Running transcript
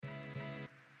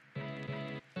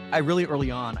I really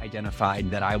early on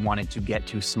identified that I wanted to get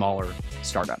to smaller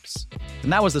startups.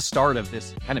 And that was the start of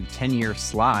this kind of 10-year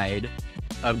slide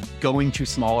of going to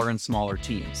smaller and smaller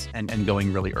teams and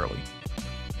going really early.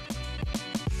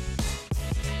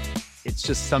 It's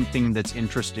just something that's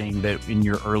interesting that in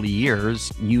your early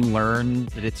years, you learn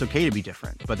that it's okay to be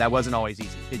different, but that wasn't always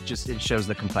easy. It shows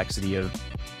the complexity of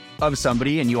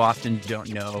somebody, and you often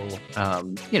don't know,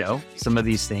 some of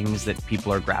these things that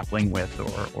people are grappling with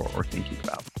or thinking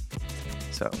about.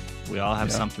 So we all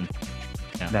have something.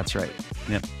 Yeah. That's right.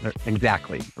 Yep.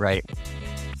 Exactly. Right.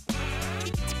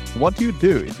 What do you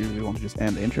do if you really want to just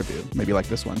end the interview? Maybe like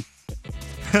this one.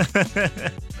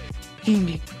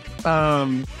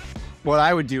 What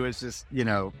I would do is just,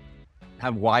 have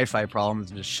Wi-Fi problems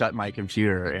and just shut my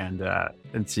computer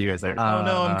and see you guys later. Oh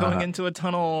no, I'm going into a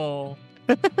tunnel.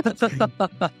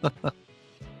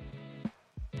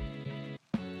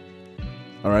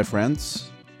 All right,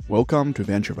 friends. Welcome to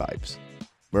Venture Vibes,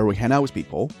 where we hang out with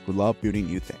people who love building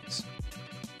new things.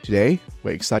 Today,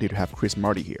 we're excited to have Chris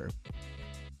Marty here.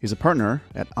 He's a partner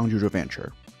at Unusual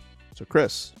Venture. So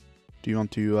Chris, do you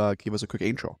want to give us a quick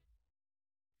intro?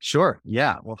 Sure.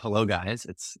 Yeah. Well, hello, guys.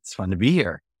 It's fun to be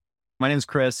here. My name is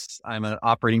Chris. I'm an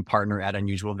operating partner at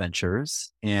Unusual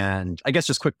Ventures. And I guess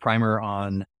just quick primer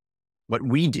on what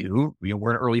we do.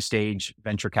 We're an early stage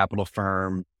venture capital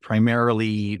firm,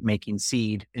 primarily making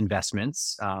seed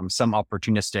investments, some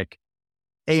opportunistic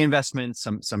A investments,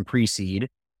 some pre-seed.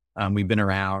 We've been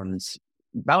around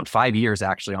about 5 years,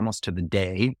 actually, almost to the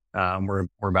day. We're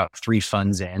about 3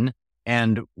 funds in,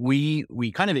 and we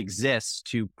kind of exist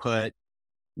to put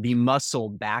the muscle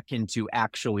back into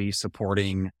actually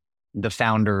supporting the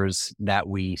founders that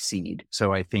we seed.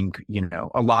 So I think,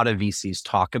 a lot of VCs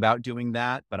talk about doing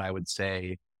that, but I would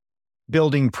say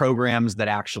building programs that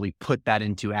actually put that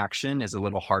into action is a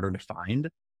little harder to find.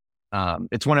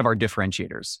 It's one of our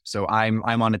differentiators. So I'm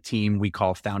on a team we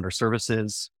call Founder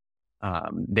Services.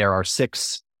 There are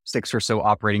six or so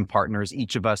operating partners.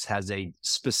 Each of us has a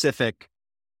specific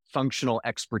functional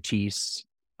expertise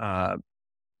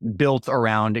built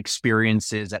around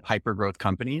experiences at hypergrowth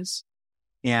companies.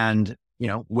 And,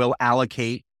 we'll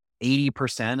allocate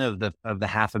 80% of the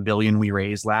 $500 million we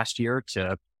raised last year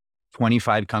to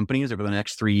 25 companies over the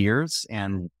next 3 years.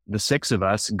 And the 6 of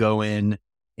us go in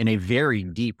a very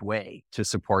deep way to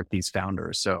support these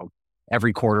founders. So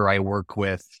every quarter I work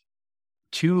with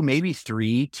 2, maybe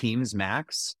 3 teams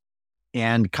max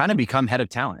and kind of become head of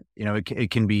talent.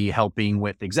 It can be helping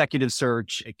with executive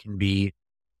search. It can be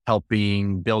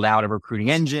helping build out a recruiting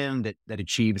engine that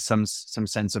achieves some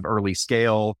sense of early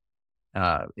scale.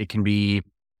 It can be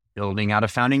building out a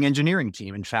founding engineering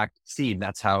team. In fact, Seed,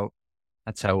 that's how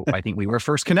I think we were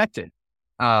first connected.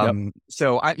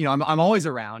 So I'm always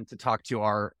around to talk to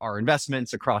our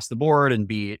investments across the board and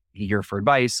be here for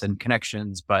advice and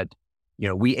connections. But,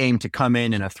 we aim to come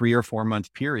in a 3 or 4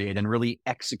 month period and really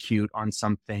execute on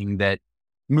something that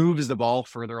moves the ball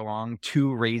further along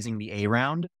to raising the A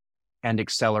round and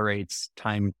accelerates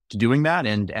time to doing that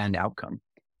and outcome.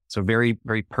 So very,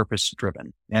 very purpose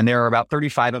driven. And there are about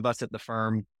 35 of us at the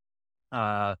firm,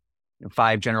 5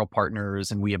 general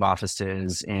partners, and we have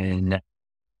offices in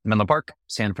Menlo Park,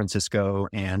 San Francisco,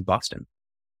 and Boston.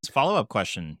 Follow-up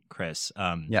question, Chris.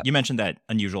 You mentioned that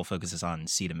Unusual focuses on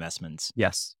seed investments.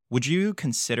 Yes. Would you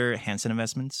consider Hansen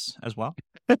Investments as well?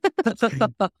 I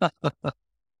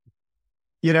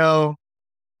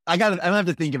have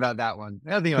to think about that one.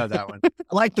 I like the guy.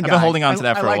 I've been holding on to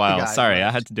that for a while. Sorry,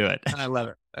 I had to do it. I love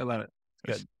it.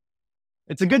 It's good.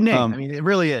 It's a good name. It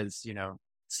really is.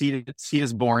 Seed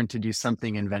is born to do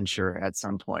something in venture at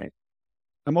some point.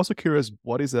 I'm also curious,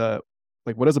 what does a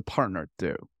partner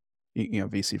do in a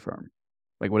VC firm?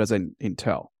 What does it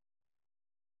entail?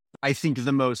 I think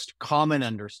the most common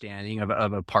understanding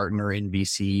of a partner in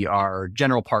VC are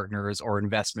general partners or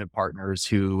investment partners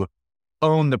who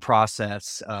own the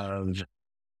process of,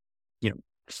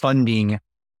 funding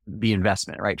the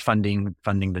investment, right? Funding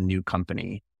the new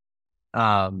company.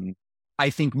 I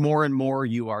think more and more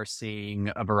you are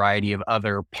seeing a variety of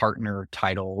other partner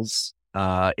titles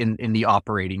in the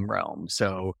operating realm.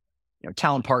 So,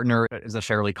 talent partner is a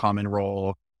fairly common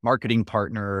role, marketing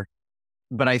partner.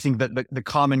 But I think that the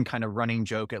common kind of running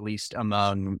joke, at least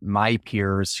among my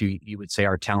peers who you would say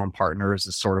are talent partners,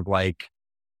 is sort of like,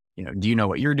 do you know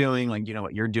what you're doing? Do you know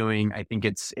what you're doing? I think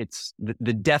it's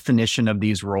the definition of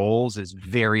these roles is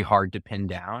very hard to pin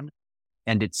down,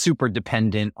 and it's super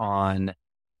dependent on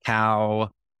how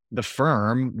the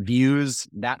firm views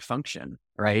that function,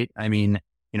 right?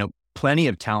 Plenty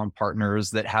of talent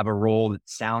partners that have a role that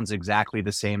sounds exactly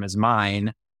the same as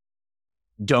mine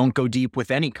don't go deep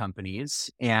with any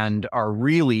companies and are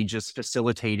really just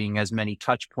facilitating as many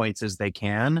touch points as they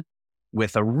can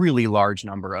with a really large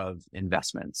number of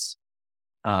investments.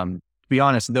 To be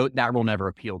honest, though, that will never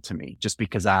appeal to me just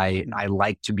because I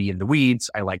like to be in the weeds.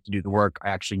 I like to do the work. I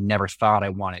actually never thought I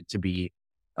wanted to be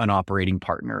an operating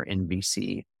partner in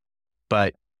VC.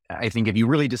 But I think if you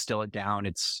really distill it down,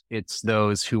 it's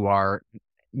those who are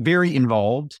very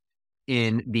involved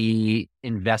in the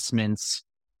investments,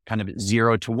 kind of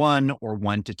 0 to 1 or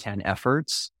 1 to 10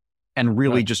 efforts, and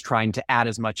really just trying to add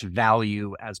as much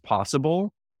value as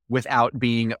possible without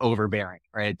being overbearing,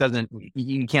 right?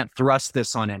 You can't thrust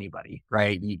this on anybody,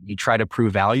 right? You try to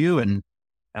prove value and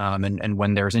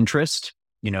when there's interest,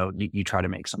 you try to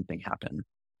make something happen.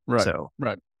 Right. So,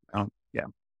 right. Yeah.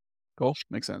 Cool.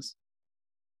 Makes sense.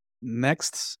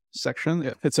 Next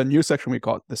section, it's a new section we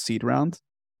call it the seed round,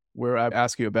 where I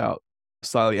ask you about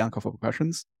slightly uncomfortable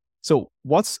questions. So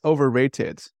what's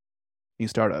overrated in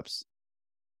startups?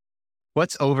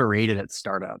 What's overrated at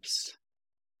startups?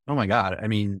 Oh my God. I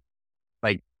mean,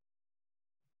 like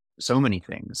so many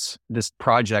things. This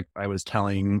project I was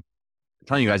telling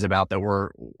you guys about that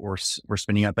we're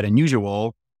spinning up at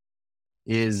Unusual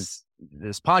is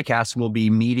this podcast will be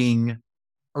meeting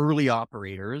early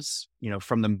operators,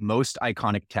 from the most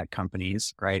iconic tech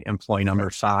companies, right? Employee number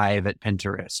 5 at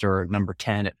Pinterest or number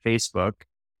 10 at Facebook,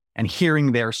 and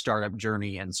hearing their startup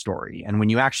journey and story. And when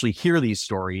you actually hear these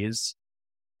stories,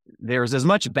 there's as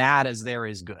much bad as there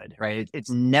is good, right? It's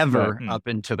never up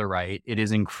and to the right. It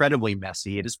is incredibly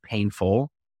messy. It is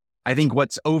painful. I think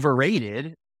what's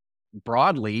overrated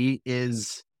broadly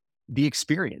is the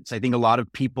experience. I think a lot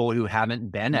of people who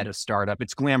haven't been at a startup,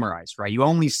 it's glamorized, right? You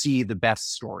only see the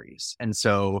best stories. And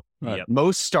so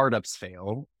most startups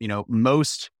fail.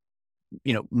 Most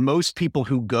people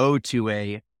who go to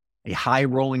a high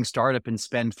rolling startup and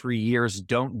spend 3 years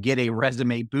don't get a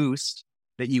resume boost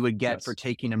that you would get for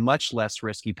taking a much less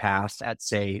risky path at,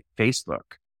 say,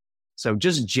 Facebook. So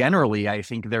just generally, I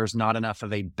think there's not enough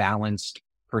of a balanced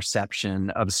perception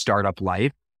of startup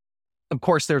life. Of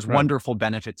course, there's wonderful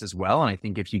benefits as well. And I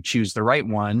think if you choose the right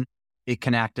one, it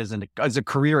can act as a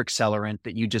career accelerant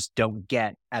that you just don't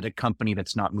get at a company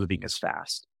that's not moving as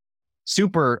fast.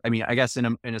 I guess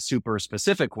in a super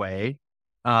specific way,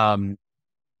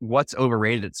 what's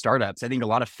overrated at startups? I think a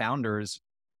lot of founders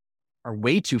are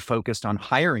way too focused on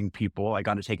hiring people. I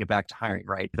got to take it back to hiring,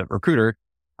 right? The recruiter,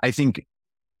 I think,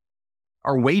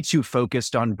 are way too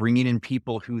focused on bringing in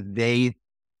people who they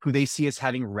see as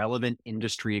having relevant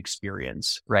industry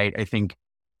experience, right? I think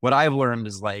what I've learned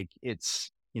is it's,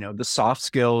 the soft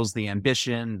skills, the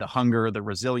ambition, the hunger, the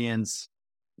resilience,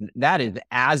 that is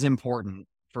as important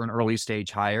for an early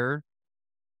stage hire,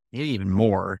 maybe even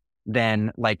more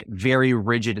than very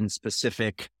rigid and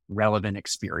specific relevant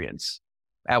experience.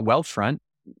 At Wealthfront,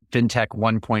 FinTech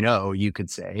 1.0, you could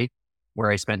say,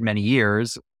 where I spent many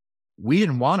years, we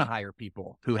didn't want to hire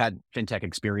people who had FinTech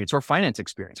experience or finance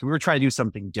experience. We were trying to do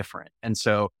something different. And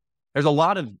so there's a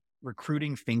lot of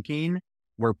recruiting thinking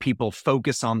where people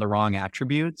focus on the wrong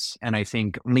attributes. And I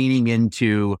think leaning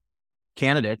into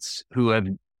candidates who have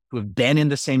been in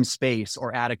the same space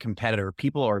or at a competitor,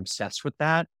 people are obsessed with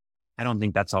that. I don't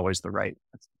think that's always the right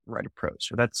approach.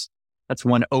 So that's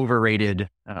one overrated,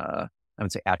 I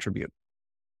would say, attribute.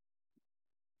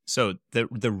 So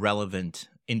the relevant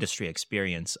industry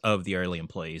experience of the early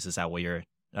employees, is that what you're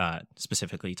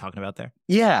specifically talking about there?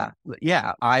 Yeah.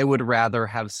 I would rather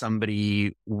have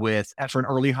somebody for an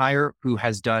early hire who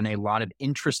has done a lot of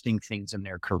interesting things in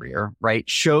their career, right?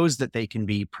 Shows that they can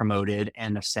be promoted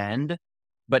and ascend,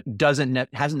 but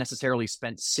hasn't necessarily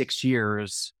spent 6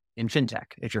 years in fintech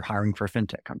if you're hiring for a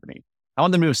fintech company. I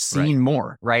want them to have seen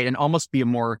more, right? And almost be a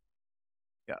more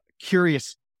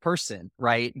curious person,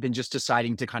 right? Than just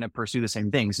deciding to kind of pursue the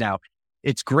same things. Now,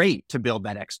 it's great to build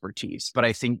that expertise, but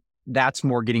I think that's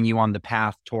more getting you on the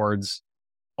path towards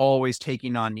always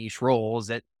taking on niche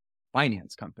roles at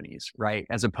finance companies, right?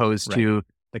 As opposed to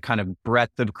the kind of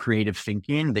breadth of creative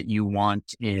thinking that you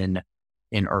want in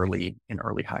early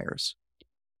hires.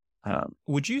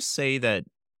 Would you say that,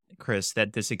 Chris,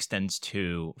 that this extends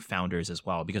to founders as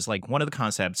well? Because one of the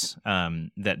concepts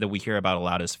that we hear about a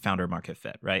lot is founder market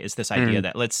fit, right? It's this idea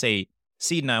that, let's say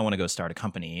Seed and I want to go start a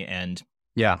company, and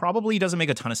probably doesn't make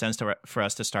a ton of sense for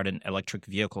us to start an electric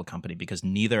vehicle company because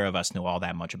neither of us know all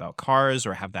that much about cars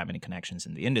or have that many connections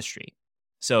in the industry.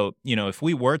 So, if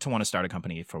we were to want to start a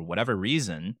company for whatever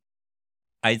reason,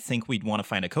 I think we'd want to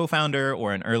find a co-founder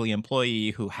or an early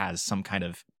employee who has some kind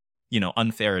of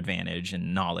unfair advantage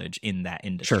and knowledge in that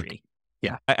industry.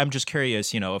 Yeah. I'm just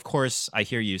curious, of course, I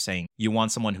hear you saying you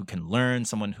want someone who can learn,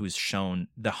 someone who's shown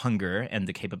the hunger and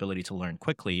the capability to learn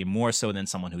quickly, more so than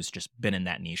someone who's just been in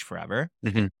that niche forever.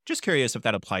 Hmm. Just curious if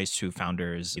that applies to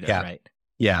founders either, Yeah. right?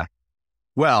 Yeah.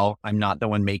 Well, I'm not the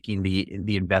one making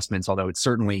the investments, although it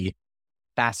certainly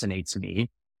fascinates me.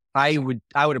 I would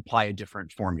apply a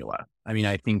different formula. I mean,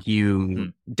 I think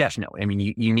you definitely, I mean,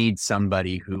 you need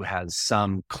somebody who has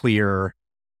some clear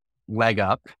leg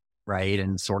up, right?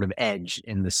 And sort of edge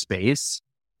in the space.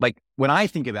 Like when I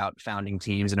think about founding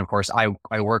teams, and of course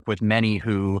I work with many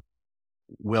who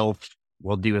will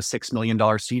do a $6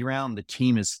 million seed round. The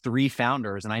team is 3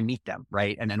 founders and I meet them,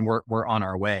 right? And then we're on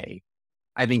our way.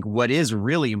 I think what is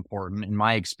really important in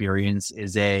my experience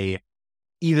is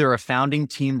either a founding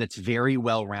team that's very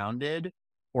well-rounded,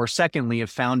 or secondly, a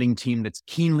founding team that's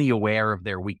keenly aware of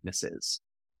their weaknesses.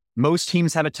 Most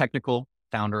teams have a technical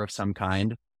founder of some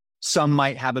kind. Some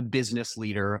might have a business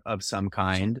leader of some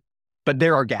kind, but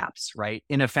there are gaps, right?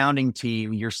 In a founding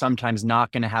team, you're sometimes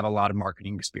not going to have a lot of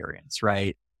marketing experience,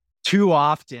 right? Too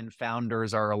often,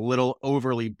 founders are a little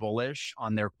overly bullish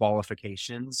on their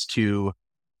qualifications to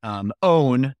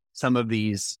own some of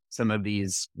these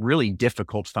really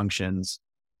difficult functions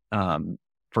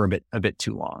for a bit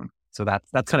too long. So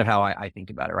that's kind of how I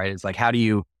think about it, right? It's like, how do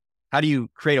you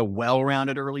create a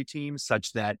well-rounded early team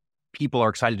such that people are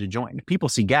excited to join? If people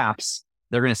see gaps,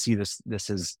 they're going to see this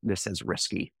as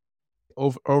risky.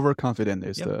 Overconfident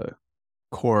is the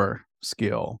core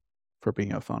skill for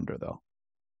being a founder, though.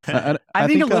 I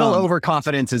think a little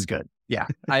overconfidence is good. Yeah,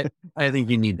 I think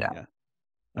you need that. Yeah.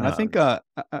 And I think I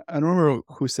don't remember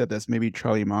who said this. Maybe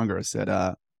Charlie Munger said,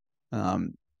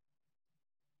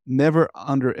 "Never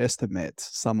underestimate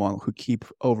someone who keep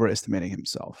overestimating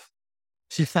himself."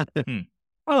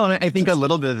 Well, I think a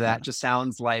little bit of that just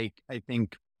sounds like I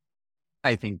think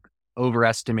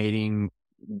overestimating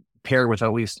paired with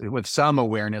at least with some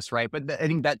awareness, right? But I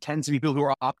think that tends to be people who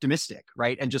are optimistic,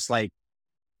 right? And just like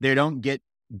they don't get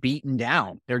beaten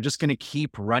down. They're just going to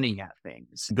keep running at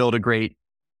things. Build a great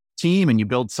team and you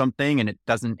build something and it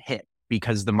doesn't hit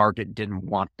because the market didn't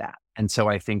want that. And so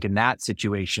I think in that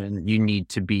situation, you need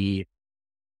to be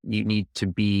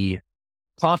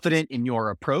confident in your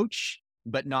approach,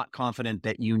 but not confident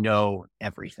that you know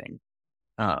everything.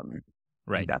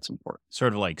 Right. That's important.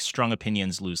 Sort of like strong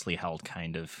opinions, loosely held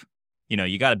kind of,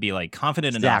 you got to be like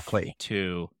confident enough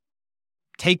to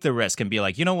take the risk and be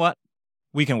like, you know what,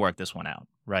 we can work this one out.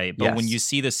 Right. But when you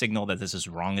see the signal that this is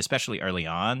wrong, especially early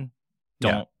on,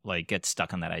 don't like get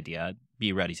stuck on that idea.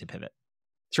 Be ready to pivot.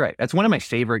 That's right. That's one of my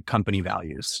favorite company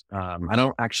values. I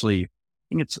don't actually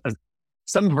think it's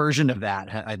some version of that.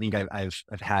 I think I've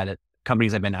had at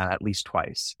companies I've been at least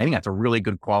twice. I think that's a really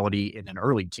good quality in an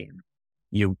early team.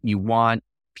 You want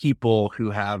people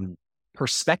who have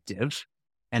perspective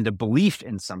and a belief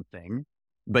in something,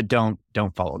 but don't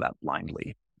follow that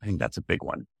blindly. I think that's a big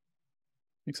one.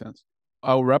 Makes sense.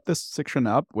 I'll wrap this section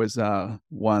up with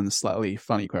one slightly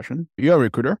funny question. You're a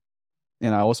recruiter,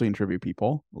 and I also interview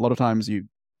people. A lot of times you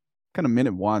kind of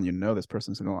minute one, this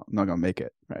person's not going to make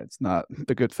it, right? It's not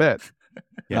the good fit.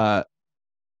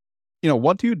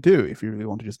 What do you do if you really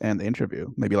want to just end the interview?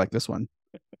 Maybe like this one.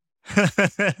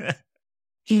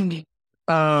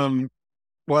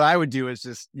 What I would do is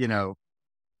just,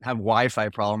 have Wi-Fi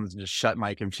problems and just shut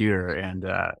my computer and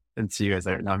see you guys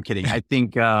later. No, I'm kidding. I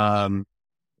think, oh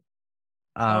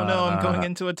no, I'm going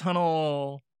into a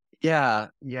tunnel. Yeah.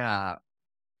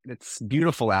 It's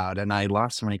beautiful out and I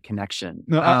lost my connection.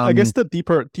 No, I guess the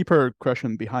deeper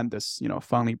question behind this,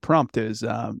 funny prompt is,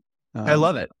 I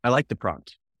love it. I like the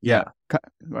prompt. Yeah.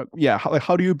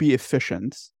 How do you be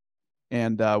efficient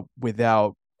and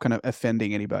without kind of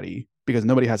offending anybody? Because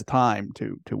nobody has time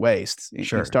to waste in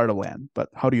startup land. But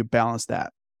how do you balance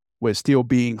that with still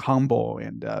being humble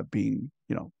and being,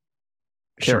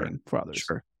 caring for others?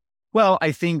 Sure. Well,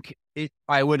 I think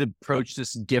I would approach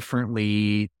this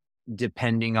differently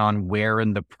depending on where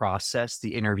in the process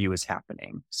the interview is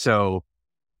happening. So,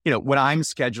 when I'm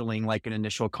scheduling like an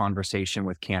initial conversation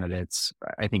with candidates,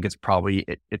 I think it's probably,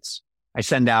 I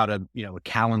send out a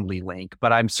Calendly link,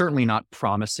 but I'm certainly not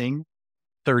promising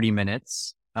 30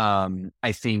 minutes.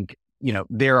 I think,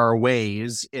 there are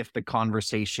ways if the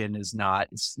conversation is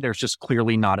there's just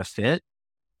clearly not a fit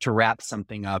to wrap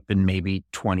something up in maybe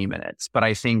 20 minutes. But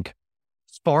I think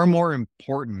far more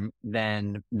important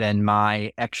than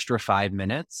my extra 5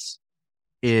 minutes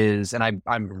is, and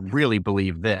I really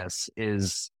believe this,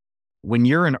 is when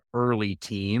you're an early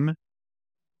team,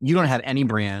 you don't have any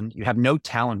brand, you have no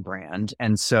talent brand.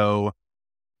 And so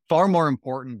far more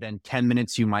important than 10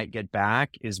 minutes you might get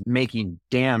back is making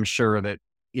damn sure that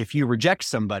if you reject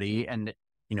somebody and,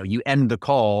 you end the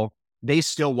call, they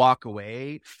still walk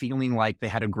away feeling like they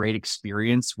had a great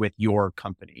experience with your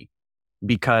company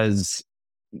because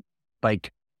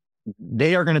like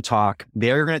they are going to talk,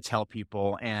 they're going to tell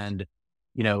people. And,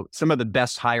 some of the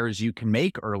best hires you can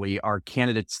make early are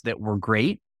candidates that were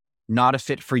great, not a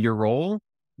fit for your role,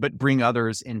 but bring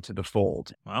others into the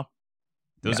fold. Wow.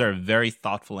 Those are very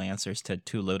thoughtful answers to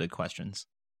two loaded questions.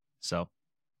 So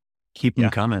keep them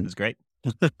coming. It was great.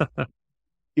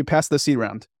 You passed the C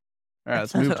round. All right,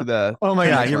 let's move to the. Oh my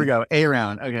God, here we go. A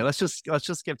round. Okay, let's just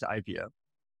skip to IPO.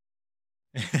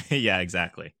 Yeah,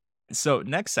 exactly. So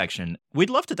next section, we'd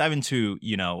love to dive into,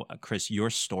 Chris, your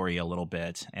story a little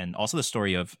bit, and also the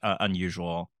story of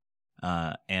Unusual,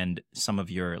 and some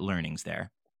of your learnings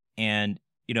there. And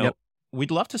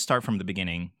we'd love to start from the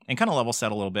beginning and kind of level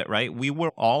set a little bit, right? We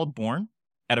were all born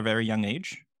at a very young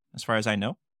age, as far as I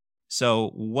know. So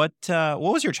what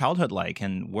was your childhood like,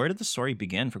 and where did the story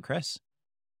begin for Chris?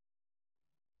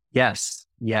 Yes.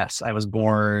 I was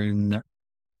born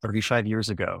 35 years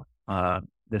ago,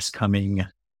 this coming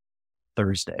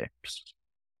Thursday.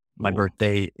 My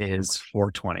birthday is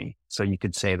 4/20. So you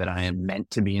could say that I am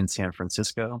meant to be in San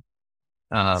Francisco.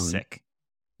 Sick.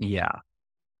 Yeah.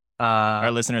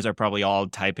 Our listeners are probably all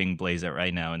typing Blaze It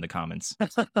right now in the comments.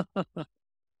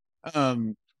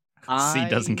 C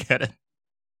doesn't get it.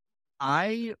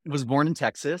 I was born in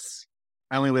Texas.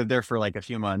 I only lived there for like a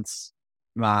few months.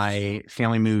 My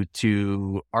family moved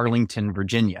to Arlington,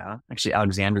 Virginia, actually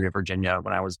Alexandria, Virginia,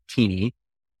 when I was teeny,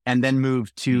 and then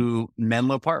moved to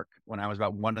Menlo Park when I was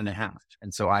about 1.5.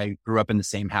 And so I grew up in the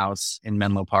same house in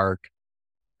Menlo Park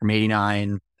from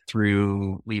 89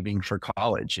 through leaving for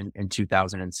college in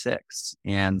 2006.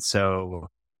 And so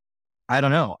I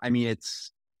don't know. I mean,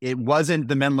 it wasn't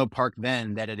the Menlo Park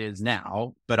then that it is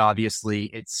now, but obviously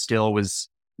it still was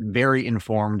very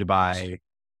informed by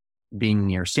being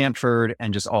near Stanford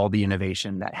and just all the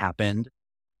innovation that happened.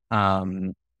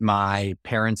 My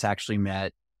parents actually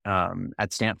met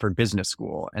at Stanford Business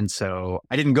School. And so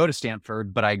I didn't go to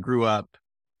Stanford, but I grew up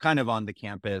kind of on the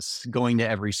campus, going to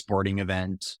every sporting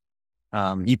event.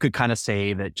 You could kind of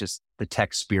say that just the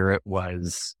tech spirit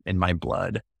was in my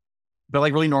blood. But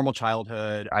like really normal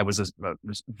childhood. I was a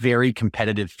very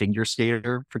competitive figure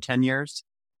skater for 10 years.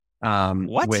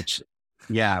 What? What?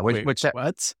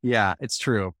 Yeah, it's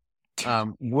true.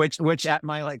 Which at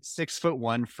my like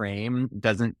 6'1" frame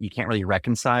you can't really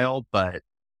reconcile, but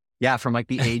yeah, from like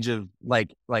the age of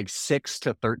like 6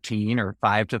 to 13 or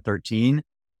 5 to 13,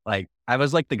 like I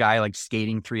was like the guy like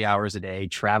skating 3 hours a day,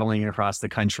 traveling across the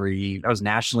country. I was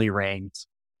nationally ranked,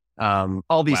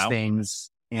 all these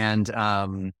things. And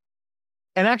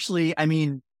actually, I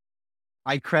mean,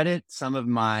 I credit some of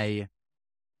my,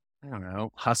 I don't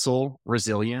know, hustle,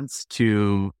 resilience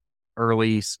to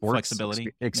early sports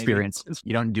flexibility experiences. Maybe.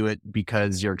 You don't do it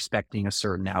because you're expecting a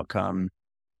certain outcome.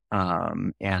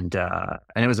 And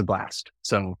it was a blast.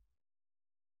 So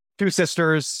 2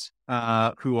 sisters,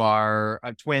 who are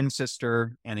a twin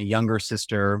sister and a younger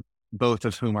sister, both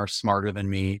of whom are smarter than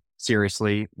me.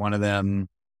 Seriously, one of them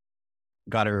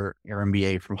got her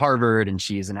MBA from Harvard, and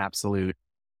she is an absolute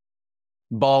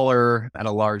baller at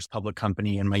a large public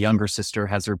company. And my younger sister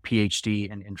has her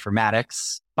PhD in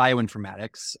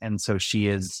bioinformatics. And so she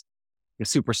is a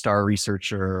superstar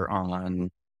researcher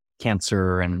on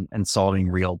cancer and solving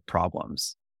real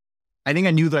problems. I think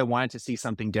I knew that I wanted to see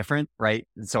something different, right?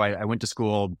 And so I went to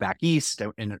school back east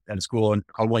at a school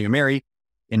called William Mary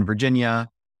in Virginia.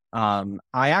 I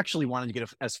actually wanted to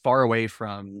get as far away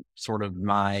from sort of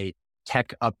my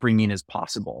tech upbringing as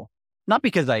possible. Not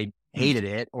because I hated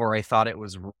it or I thought it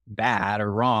was bad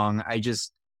or wrong. I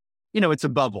just, it's a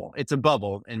bubble. It's a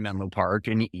bubble in Menlo Park.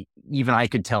 And even I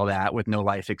could tell that with no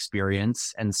life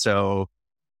experience. And so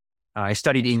I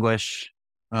studied English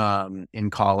in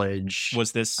college.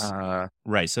 Was this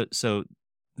right? So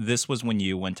this was when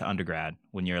you went to undergrad,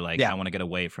 when you're like, I want to get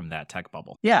away from that tech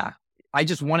bubble. Yeah. I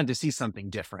just wanted to see something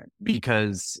different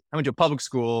because I went to a public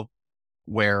school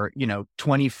where,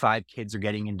 25 kids are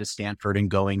getting into Stanford and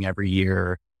going every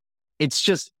year. It's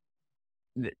just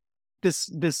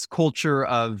this culture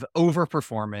of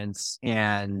overperformance,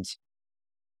 and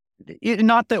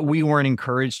not that we weren't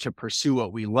encouraged to pursue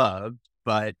what we loved,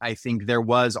 but I think there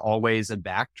was always a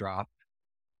backdrop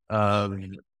of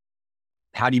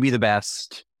how do you be the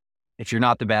best? If you're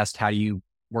not the best, how do you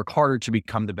work harder to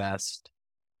become the best?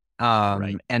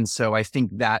 Right. And so I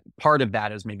think that part of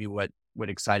that is maybe what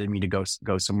excited me to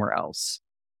go somewhere else.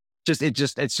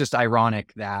 It's just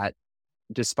ironic that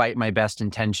despite my best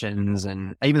intentions,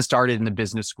 and I even started in the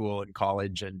business school in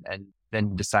college and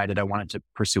then decided I wanted to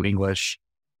pursue English.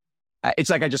 It's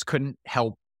like I just couldn't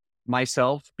help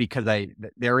myself because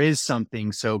there is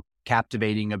something so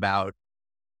captivating about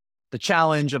the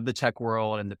challenge of the tech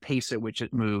world and the pace at which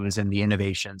it moves and the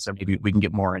innovation. So maybe we can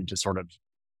get more into sort of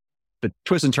the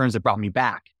twists and turns that brought me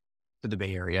back to the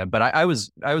Bay Area. But I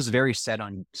was very set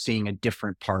on seeing a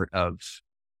different part of,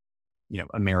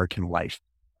 American life,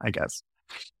 I guess.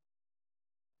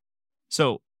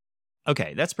 So,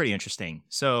 okay, that's pretty interesting.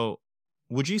 So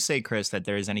would you say, Chris, that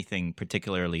there is anything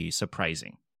particularly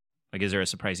surprising? Like, is there a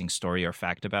surprising story or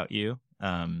fact about you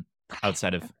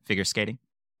outside of figure skating?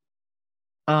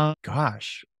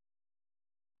 Gosh.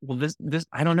 Well, this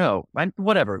I don't know.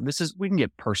 Whatever. We can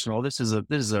get personal. This is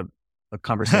a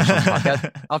conversational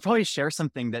podcast. I'll probably share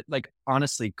something that, like,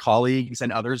 honestly, colleagues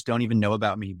and others don't even know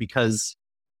about me because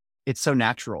it's so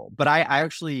natural. But I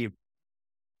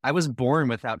was born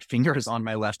without fingers on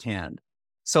my left hand.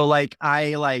 So Wait,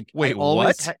 I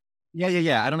always what?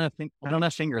 Yeah. I don't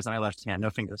have fingers on my left hand. No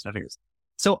fingers.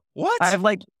 So What? I've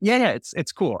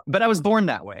it's cool. But I was born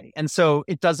that way. And so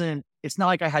it's not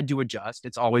like I had to adjust.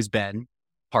 It's always been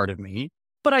part of me.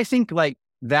 But I think like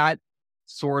that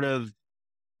sort of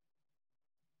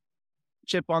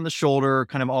chip on the shoulder,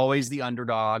 kind of always the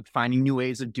underdog, finding new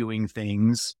ways of doing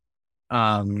things.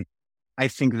 I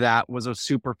think that was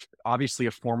obviously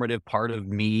a formative part of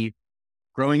me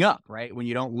growing up, right? When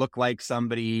you don't look like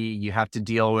somebody, you have to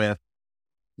deal with,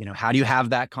 how do you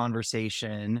have that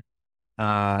conversation?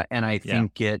 And I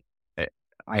think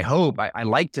I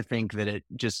like to think that it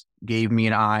just gave me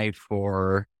an eye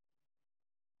for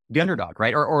the underdog,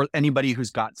 right? Or anybody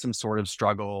who's got some sort of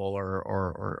struggle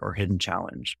or hidden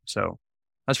challenge. So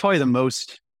that's probably the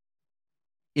most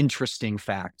interesting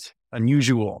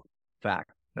unusual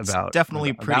fact about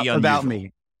definitely pretty about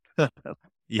unusual. me.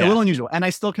 Yeah. A little unusual. And I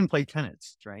still can play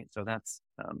tennis, right? So that's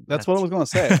what I was going to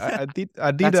say. I did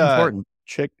that's important.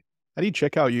 I did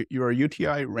check out your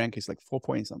UTI rank is like 4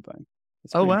 point something.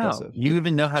 It's Oh, pretty wow. impressive. You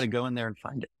even know how to go in there and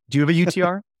find it. Do you have a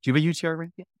UTR? Do you have a UTR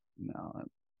rank yet?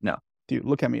 No. Dude,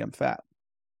 look at me. I'm fat.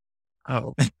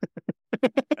 Oh.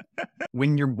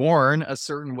 When you're born a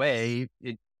certain way,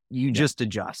 you just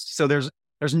adjust. So there's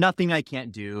nothing I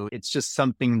can't do. It's just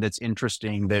something that's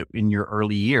interesting that in your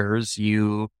early years,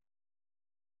 you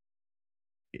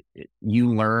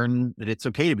learn that it's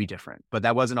okay to be different, but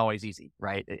that wasn't always easy,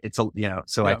 right?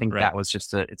 I think that was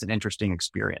just it's an interesting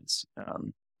experience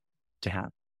to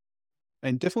have.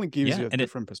 And definitely gives you a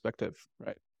different perspective,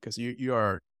 right? Because you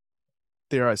are,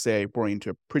 dare I say, born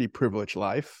into a pretty privileged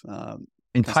life.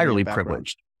 Entirely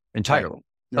privileged. Entirely.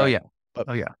 Right.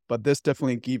 Oh yeah. But this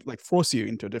definitely force you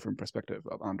into a different perspective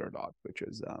of underdog, which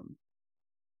is,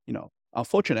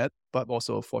 unfortunate, but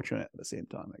also fortunate at the same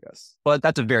time, I guess. Well,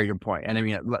 that's a very good point. And I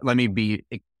mean, let me be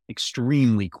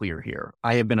extremely clear here.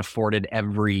 I have been afforded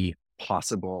every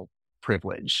possible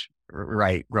privilege,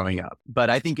 right, growing up. But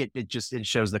I think it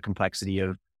shows the complexity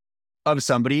of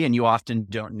somebody, and you often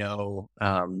don't know,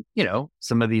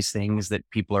 some of these things that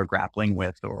people are grappling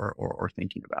with or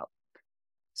thinking about.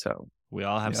 So we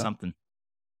all have something.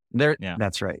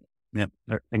 That's right. Yeah,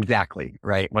 exactly.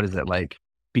 Right. What is it like?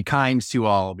 Be kind to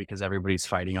all because everybody's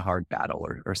fighting a hard battle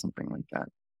or something like that.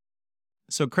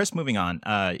 So Chris, moving on,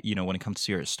 when it comes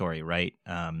to your story, right?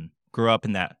 Grew up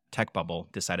in that tech bubble,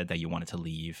 decided that you wanted to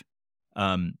leave.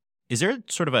 Is there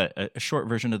sort of a short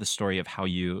version of the story of how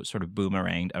you sort of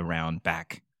boomeranged around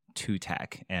back to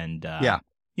tech and,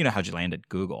 how'd you land at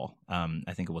Google?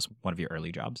 I think it was one of your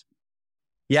early jobs.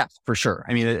 Yeah, for sure.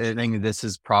 I mean, I think this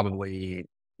is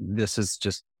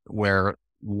just where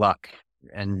luck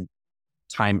and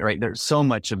time, right? There's so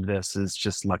much of this is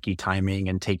just lucky timing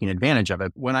and taking advantage of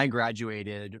it. When I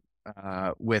graduated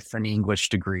with an English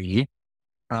degree,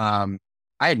 I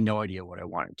had no idea what I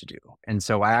wanted to do. And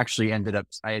so I actually I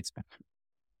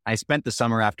spent the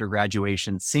summer after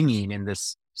graduation singing in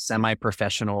this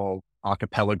semi-professional a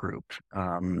cappella group.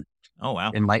 Oh,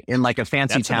 wow. In like a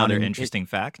fancy That's town. Another interesting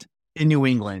fact. In New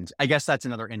England. I guess that's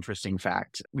another interesting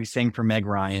fact. We sang for Meg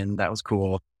Ryan. That was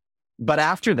cool. But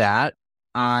after that,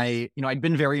 I'd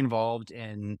been very involved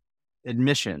in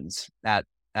admissions at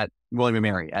William &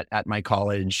 Mary at my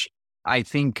college. I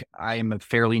think I am a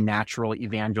fairly natural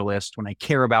evangelist. When I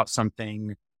care about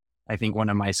something, I think one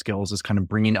of my skills is kind of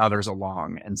bringing others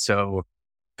along. And so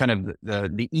kind of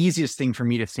the easiest thing for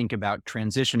me to think about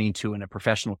transitioning to in a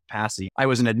professional capacity, I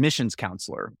was an admissions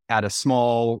counselor at a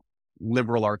small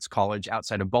liberal arts college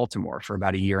outside of Baltimore for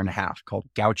about a year and a half called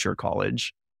Goucher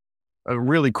College. A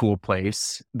really cool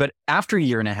place. But after a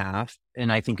year and a half,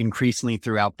 and I think increasingly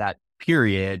throughout that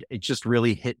period, it just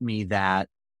really hit me that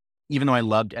even though I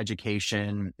loved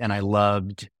education and I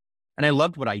loved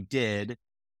what I did,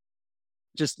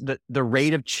 just the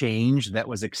rate of change that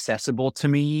was accessible to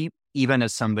me, even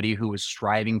as somebody who was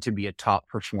striving to be a top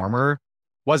performer,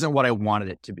 wasn't what I wanted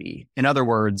it to be. In other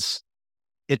words,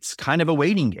 it's kind of a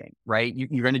waiting game, right?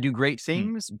 You're going to do great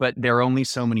things, but there are only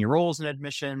so many roles and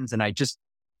admissions. And I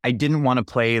didn't want to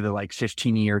play the like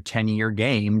 15-year, 10-year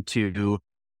game to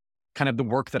kind of the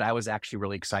work that I was actually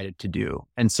really excited to do.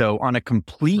 And so on a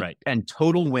complete and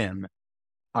total whim,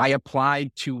 I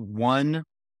applied to one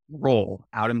role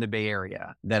out in the Bay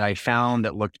Area that I found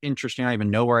that looked interesting. I don't even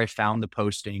know where I found the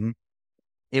posting.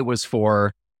 It was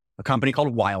for a company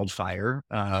called Wildfire,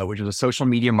 which was a social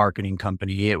media marketing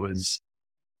company. I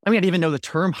didn't even know the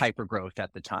term hypergrowth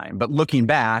at the time, but looking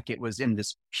back, it was in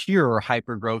this pure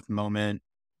hypergrowth moment,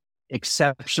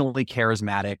 exceptionally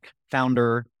charismatic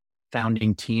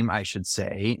founding team, I should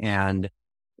say. And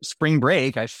spring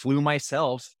break, I flew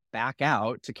myself back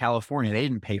out to California. They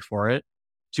didn't pay for it,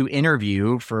 to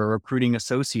interview for a recruiting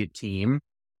associate team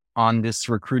on this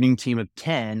recruiting team of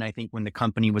 10, I think when the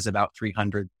company was about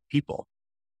 300 people.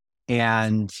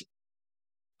 And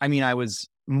I was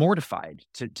mortified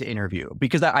to interview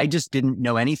because I just didn't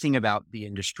know anything about the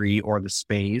industry or the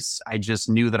space. I just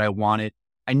knew that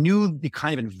I knew the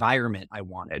kind of environment I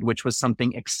wanted, which was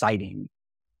something exciting.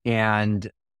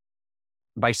 And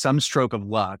by some stroke of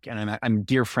luck, and I'm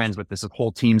dear friends with this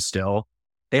whole team still,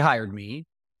 they hired me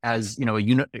as, a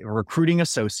recruiting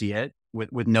associate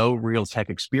with no real tech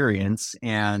experience.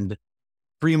 And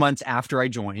 3 months after I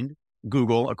joined,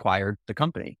 Google acquired the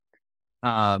company.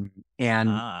 And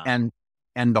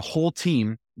the whole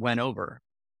team went over.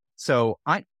 So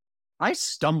I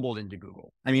stumbled into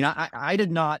Google.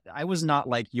 I was not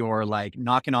like your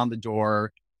knocking on the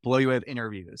door, blow you with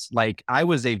interviews. Like I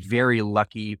was a very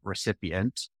lucky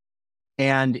recipient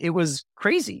and it was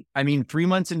crazy. 3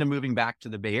 months into moving back to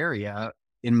the Bay Area,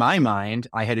 in my mind,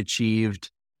 I had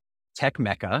achieved tech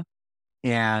mecca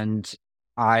and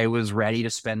I was ready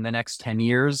to spend the next 10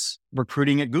 years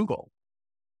recruiting at Google.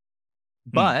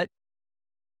 But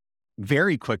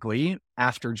very quickly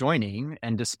after joining,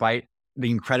 and despite the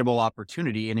incredible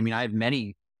opportunity, and I have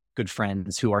many good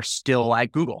friends who are still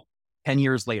at Google 10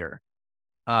 years later,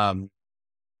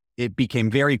 it became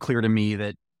very clear to me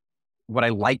that what I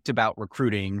liked about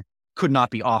recruiting could not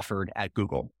be offered at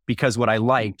Google, because what I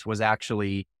liked was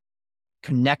actually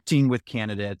connecting with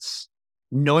candidates,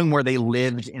 knowing where they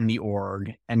lived in the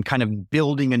org, and kind of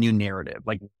building a new narrative,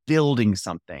 like building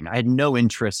something. I had no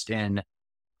interest in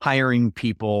hiring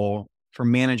people for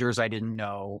managers I didn't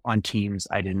know on teams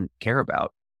I didn't care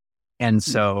about. And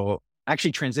so I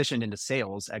actually transitioned into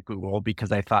sales at Google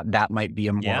because I thought that might be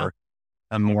a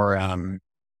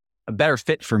better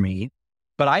fit for me.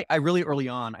 But I really early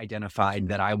on identified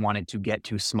that I wanted to get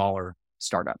to smaller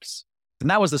startups. And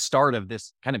that was the start of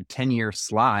this kind of 10-year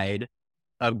slide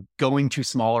of going to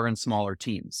smaller and smaller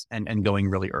teams and going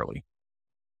really early.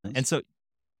 And so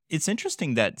it's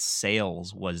interesting that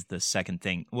sales was the second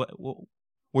thing.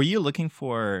 Were you looking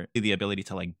for the ability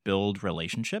to build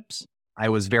relationships? I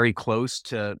was very close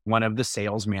to one of the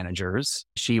sales managers.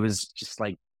 She was just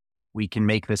like, we can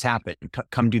make this happen.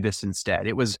 Come do this instead.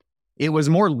 It was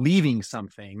more leaving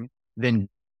something than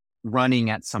running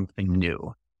at something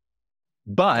new.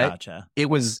 But It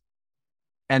was,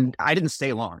 and I didn't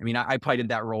stay long. I probably did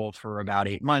that role for about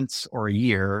 8 months or a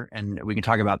year, and we can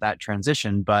talk about that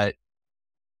transition, but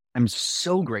I'm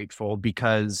so grateful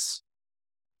because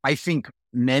I think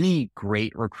many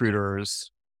great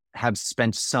recruiters have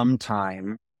spent some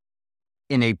time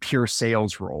in a pure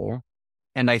sales role.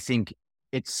 And I think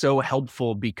it's so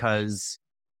helpful because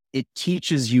it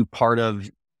teaches you part of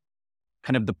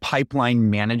kind of the pipeline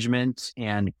management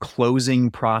and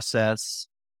closing process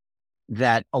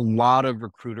that a lot of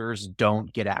recruiters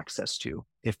don't get access to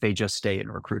if they just stay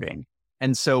in recruiting.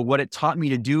 And so what it taught me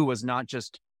to do was not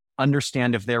just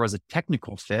understand if there was a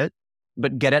technical fit,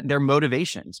 but get at their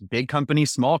motivations, big company,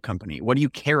 small company. What do you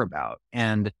care about?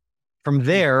 And from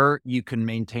there, you can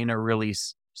maintain a really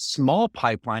small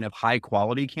pipeline of high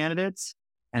quality candidates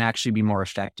and actually be more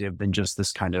effective than just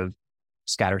this kind of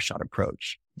scattershot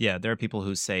approach. Yeah, there are people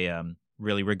who say,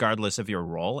 really, regardless of your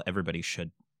role, everybody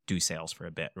should do sales for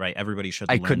a bit, right? Everybody should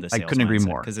learn the sales I couldn't agree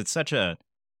more. Because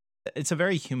it's a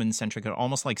very human centric,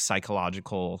 almost like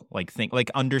psychological, thing,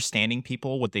 understanding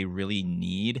people, what they really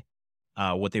need,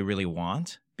 what they really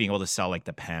want, being able to sell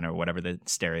the pen or whatever the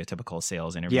stereotypical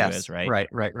sales interview is, right?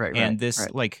 Right. And this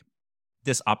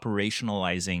this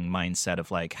operationalizing mindset of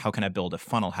how can I build a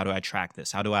funnel? How do I track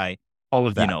this? How do I all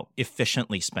of that,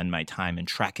 efficiently spend my time and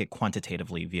track it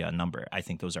quantitatively via a number? I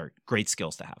think those are great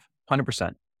skills to have.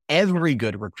 100%. Every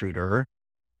good recruiter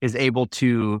is able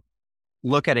to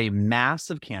look at a mass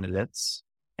of candidates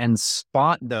and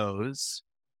spot those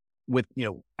with,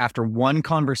 after one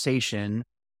conversation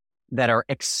that are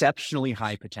exceptionally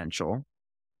high potential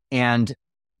and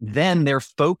then their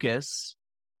focus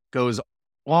goes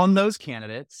on those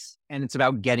candidates and it's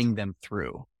about getting them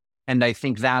through. And I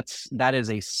think that is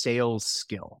a sales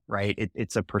skill, right?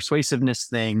 It's a persuasiveness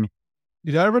thing.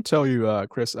 Did I ever tell you,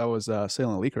 Chris, I was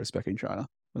selling liquors back in China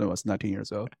when I was 19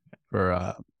 years old for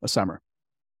a summer.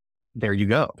 There you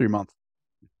go. 3 months.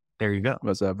 There you go. It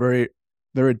was very,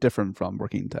 very different from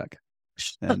working in tech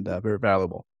and very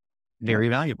valuable. Very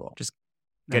valuable. Just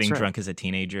getting drunk as a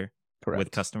teenager. Correct.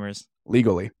 With customers.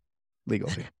 Legally.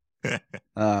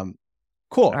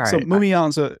 Cool. Right. So moving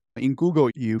on. So in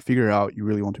Google, you figure out you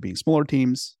really want to be in smaller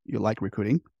teams. You like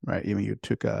recruiting, right? Even you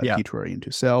took a detour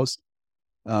into sales.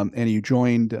 And you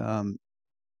joined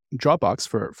Dropbox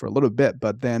for a little bit,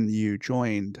 but then you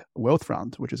joined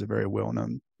Wealthfront, which is a very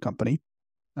well-known company,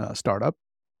 startup.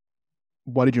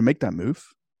 Why did you make that move?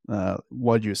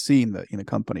 What did you see in the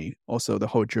company? Also, the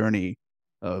whole journey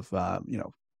of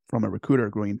from a recruiter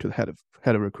growing into the head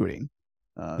of recruiting.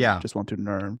 Just want to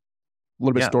learn a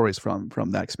little bit stories from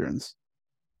that experience.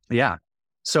 Yeah.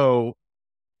 So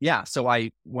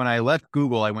when I left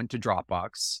Google, I went to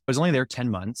Dropbox. I was only there 10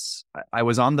 months. I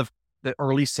was on the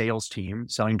early sales team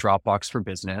selling Dropbox for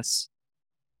business.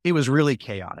 It was really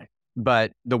chaotic,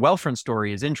 but the Wealthfront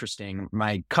story is interesting.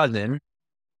 My cousin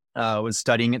was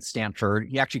studying at Stanford.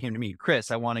 He actually came to me,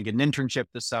 Chris, I want to get an internship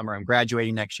this summer. I'm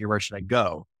graduating next year. Where should I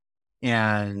go?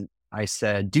 And I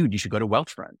said, dude, you should go to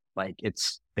Wealthfront. Like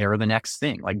they're the next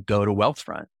thing, like go to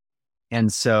Wealthfront.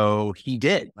 And so he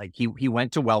did. Like he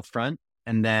went to Wealthfront.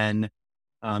 And then,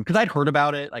 because I'd heard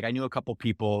about it, like I knew a couple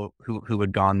people who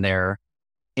had gone there.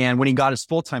 And when he got his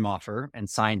full-time offer and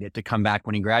signed it to come back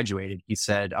when he graduated, he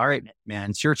said, all right, man,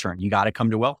 it's your turn. You got to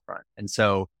come to Wealthfront. And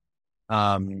so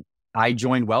I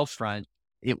joined Wealthfront.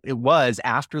 It was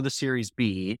after the Series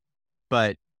B,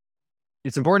 but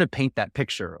it's important to paint that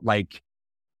picture. Like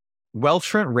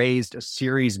Wealthfront raised a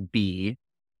Series B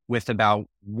with about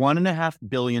 $1.5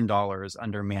 billion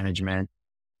under management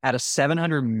at a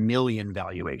 700 million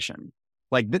valuation.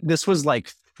 Like this was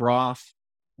like froth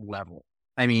level.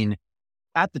 I mean,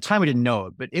 at the time I didn't know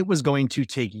it, but it was going to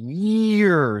take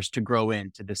years to grow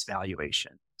into this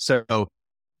valuation. So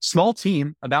small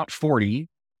team, about 40,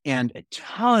 and a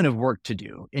ton of work to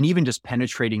do, and even just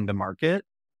penetrating the market.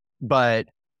 But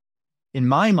in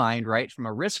my mind, right, from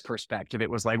a risk perspective, it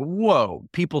was like, whoa,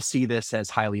 people see this as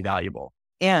highly valuable.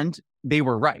 And they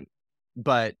were right.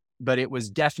 But it was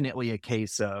definitely a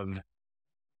case of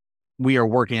we are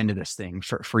working into this thing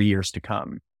for years to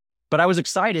come. But I was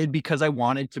excited because I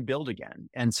wanted to build again.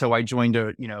 And so I joined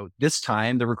this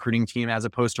time the recruiting team, as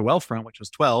opposed to Wealthfront, which was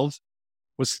 12,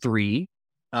 was 3.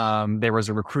 There was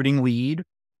a recruiting lead,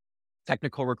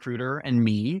 technical recruiter, and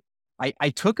me.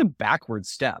 I took a backward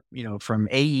step, from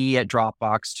AE at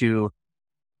Dropbox to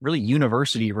really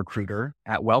university recruiter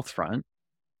at Wealthfront,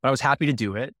 but I was happy to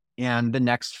do it. And the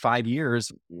next 5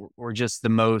 years were just the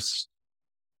most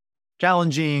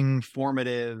challenging,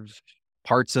 formative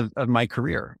parts of my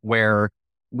career, where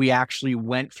we actually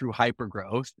went through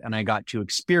hypergrowth and I got to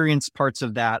experience parts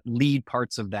of that, lead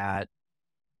parts of that,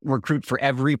 recruit for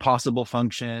every possible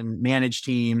function, manage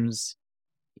teams,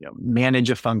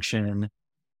 manage a function,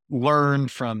 learn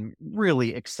from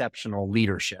really exceptional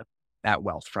leadership at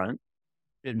Wealthfront.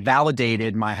 It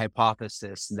validated my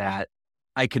hypothesis that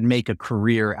I could make a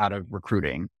career out of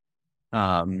recruiting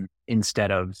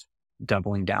instead of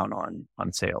doubling down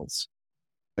on sales.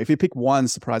 If you pick one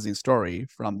surprising story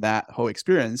from that whole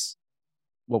experience,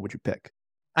 what would you pick?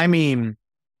 I mean,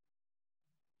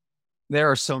 there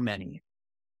are so many.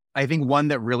 I think one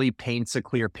that really paints a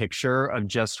clear picture of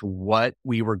just what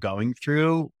we were going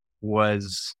through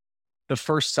was the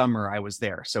first summer I was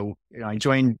there. So I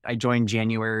joined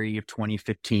January of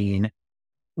 2015,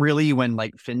 really when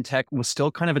like fintech was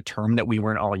still kind of a term that we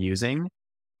weren't all using.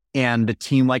 And the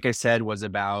team, like I said, was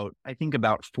about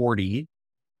 40,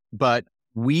 but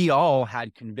we all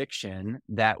had conviction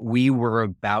that we were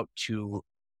about to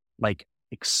like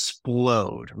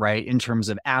explode, right? In terms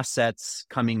of assets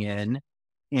coming in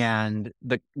and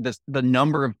the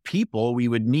number of people we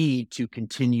would need to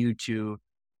continue to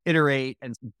iterate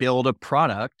and build a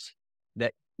product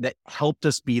that helped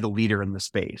us be the leader in the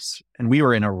space. And we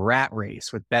were in a rat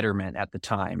race with Betterment at the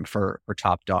time for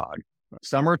top dog.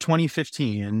 Summer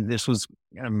 2015, this was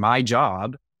my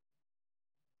job.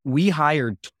 We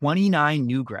hired 29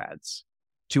 new grads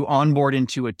to onboard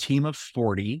into a team of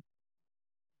 40,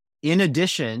 in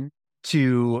addition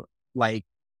to a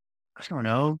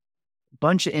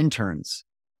bunch of interns.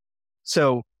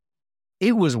 So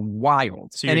it was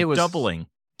wild. So it was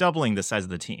doubling the size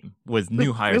of the team with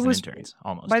new hires and interns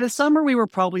almost. By the summer, we were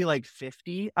probably like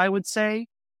 50, I would say.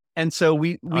 And so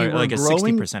we Or were like a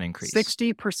growing 60% increase.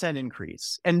 60%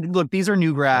 increase. And look, these are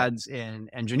new grads in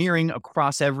engineering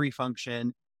across every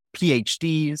function,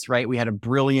 PhDs, right? We had a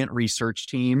brilliant research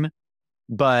team,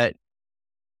 but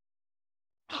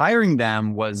hiring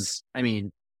them was, I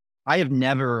mean, I have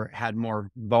never had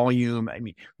more volume. I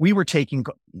mean,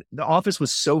 the office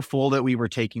was so full that we were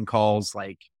taking calls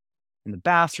like in the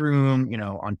bathroom,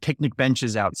 on picnic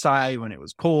benches outside when it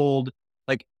was cold.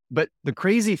 Like, but the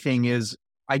crazy thing is,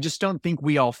 I just don't think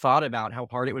we all thought about how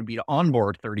hard it would be to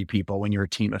onboard 30 people when you're a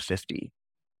team of 50.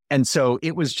 And so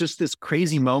it was just this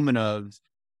crazy moment of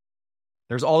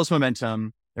there's all this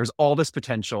momentum, there's all this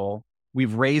potential,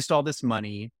 we've raised all this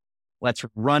money, let's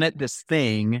run at this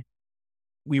thing.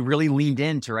 We really leaned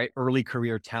into early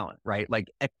career talent, right? Like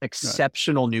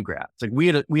exceptional new grads. Like we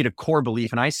had a core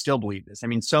belief, and I still believe this. I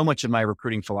mean, so much of my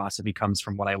recruiting philosophy comes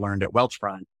from what I learned at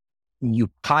Wealthfront. You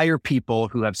hire people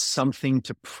who have something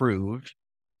to prove,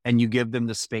 and you give them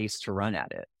the space to run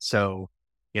at it. So,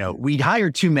 we'd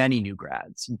hired too many new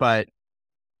grads, but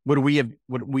would we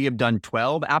have done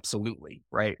 12? Absolutely.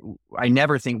 Right. I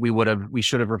never think we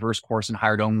should have reversed course and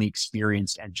hired only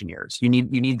experienced engineers. You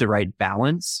need the right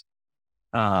balance.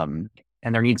 And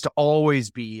there needs to always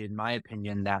be, in my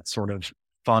opinion, that sort of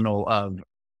funnel of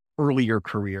earlier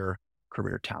career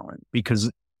talent,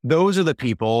 because those are the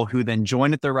people who then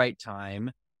join at the right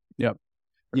time. Yep.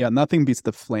 Yeah. Nothing beats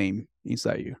the flame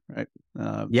inside you, right?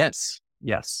 Yes.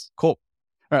 Cool.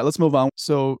 All right, let's move on.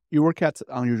 So you work at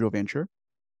Unusual Venture.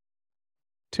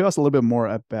 Tell us a little bit more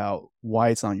about why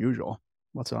it's unusual.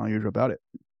 What's unusual about it?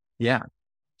 Yeah.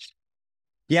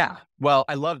 Well,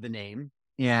 I love the name,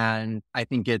 and I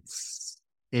think it's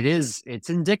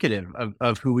indicative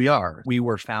of who we are. We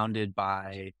were founded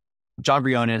by John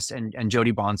Briones and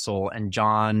Jody Bonsall, and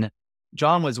John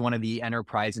was one of the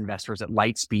enterprise investors at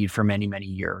Lightspeed for many, many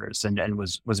years and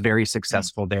was very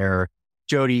successful there.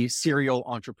 Jody, serial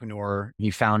entrepreneur. He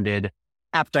founded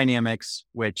AppDynamics,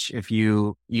 which if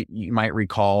you might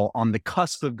recall, on the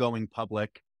cusp of going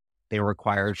public, they were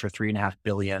acquired for $3.5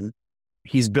 billion.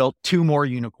 He's built 2 more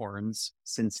unicorns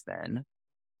since then.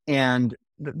 And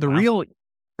the real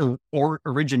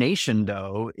origination,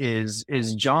 though, is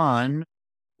John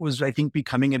was, I think,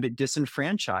 becoming a bit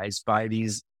disenfranchised by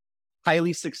these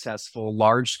highly successful,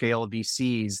 large-scale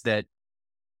VCs that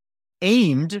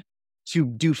aimed to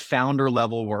do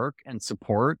founder-level work and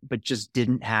support, but just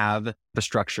didn't have the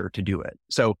structure to do it.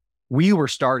 So we were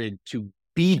started to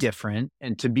be different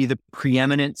and to be the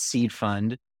preeminent seed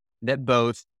fund that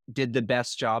both did the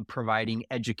best job providing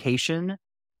education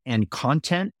and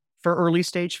content for early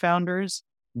stage founders,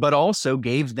 but also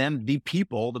gave them the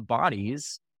people, the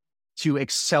bodies, to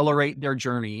accelerate their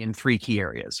journey in 3 key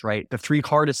areas, right? The 3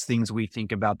 hardest things we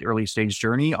think about the early stage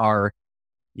journey are,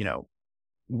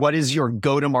 what is your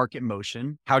go-to-market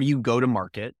motion? How do you go to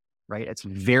market, right? It's a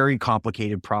very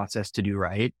complicated process to do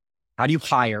right. How do you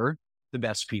hire the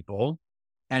best people?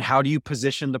 And how do you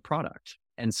position the product?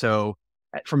 And so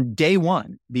from day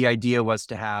one, the idea was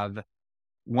to have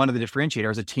one of the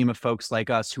differentiators, a team of folks like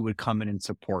us who would come in and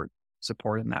support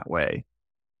in that way.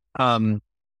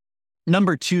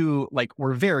 Number 2,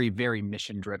 we're very, very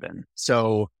mission driven.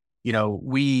 So, a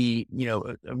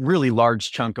really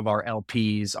large chunk of our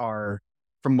LPs are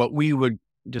from what we would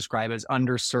describe as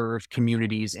underserved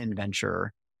communities in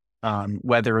venture,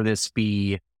 whether this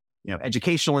be,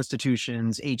 educational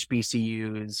institutions,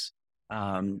 HBCUs,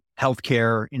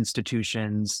 healthcare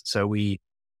institutions. So we,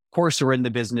 of course, are in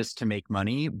the business to make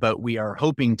money, but we are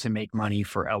hoping to make money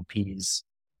for LPs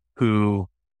who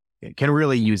can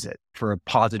really use it for a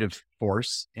positive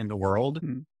force in the world.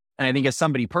 And I think as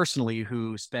somebody personally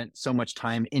who spent so much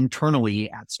time internally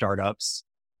at startups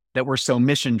that were so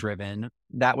mission driven,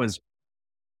 that was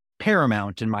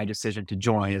paramount in my decision to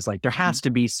join, is there has to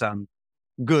be some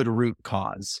good root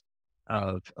cause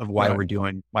of why we're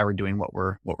doing what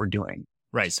we're doing.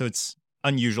 Right. So it's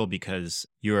unusual because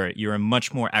you're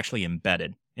much more actually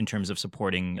embedded in terms of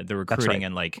supporting the recruiting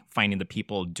and finding the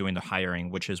people, doing the hiring,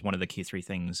 which is one of the key 3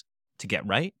 things to get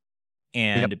right.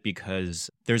 And because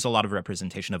there's a lot of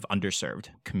representation of underserved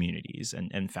communities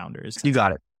and founders. You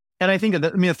got it. And I think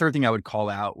the 3rd thing I would call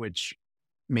out, which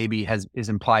maybe is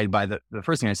implied by the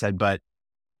first thing I said, but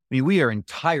we are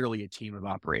entirely a team of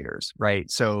operators, right?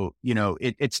 So,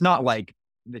 it's not like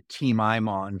the team I'm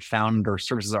on, founder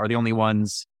services, are the only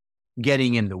ones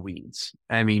getting in the weeds.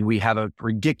 We have a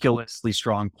ridiculously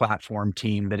strong platform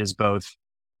team that is both,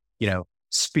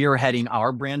 spearheading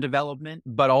our brand development,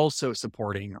 but also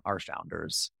supporting our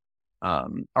founders.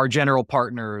 Our general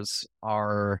partners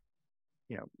are,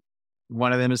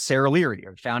 one of them is Sarah Leary,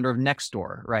 founder of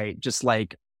Nextdoor, right? Just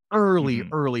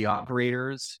early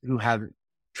operators who have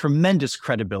tremendous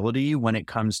credibility when it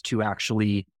comes to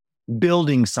actually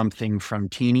building something from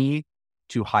teeny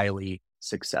to highly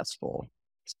successful.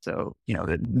 So,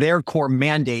 their core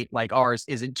mandate, like ours,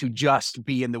 isn't to just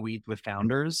be in the weeds with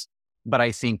founders, but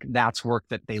I think that's work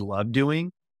that they love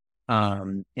doing.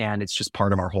 And it's just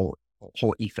part of our whole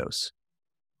ethos.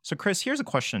 So, Chris, here's a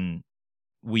question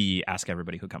we ask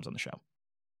everybody who comes on the show.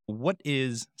 What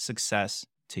is success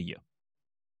to you?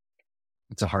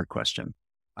 It's a hard question.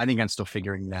 I think I'm still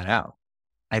figuring that out.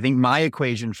 I think my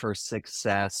equation for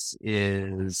success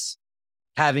is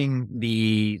having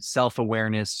the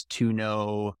self-awareness to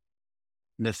know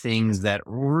the things that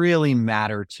really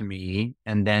matter to me,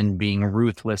 and then being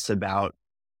ruthless about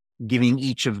giving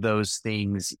each of those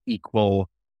things equal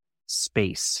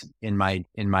space in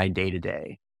my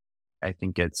day-to-day. I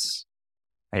think it's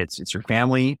your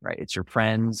family, right? It's your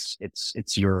friends.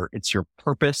 It's your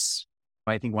purpose.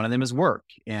 I think one of them is work,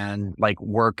 and like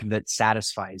work that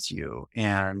satisfies you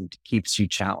and keeps you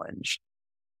challenged.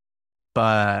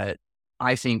 But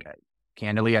I think,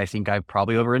 candidly, I've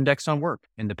probably over-indexed on work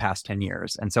in the past 10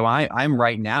 years. And so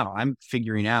I'm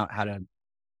figuring out how to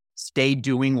stay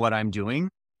doing what I'm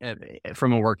doing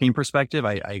from a working perspective.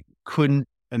 I couldn't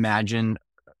imagine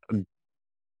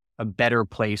a better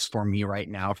place for me right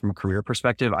now from a career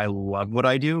perspective. I love what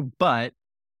I do, but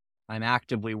I'm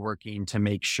actively working to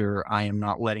make sure I am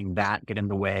not letting that get in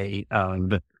the way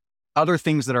of other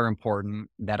things that are important,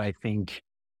 that I think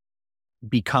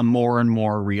become more and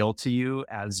more real to you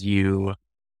as you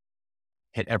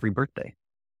hit every birthday.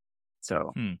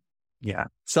 So yeah,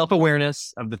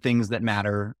 self-awareness of the things that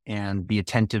matter and the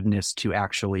attentiveness to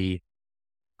actually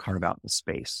carve out the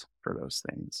space for those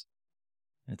things.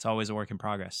 It's always a work in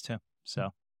progress too.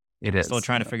 So it is still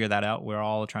trying to figure that out. We're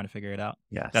all trying to figure it out.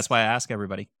 Yes. That's why I ask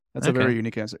everybody. That's a very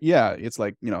unique answer. Yeah, it's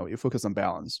like, you focus on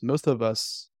balance. Most of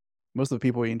the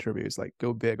people we interview is like,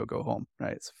 go big or go home,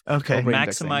 right? It's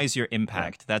maximize your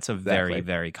impact. Yeah. That's a Exactly. very,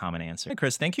 very common answer. Hey,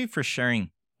 Chris, thank you for sharing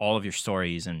all of your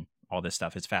stories and all this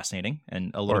stuff. It's fascinating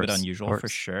and a little bit unusual for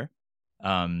sure.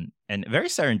 And very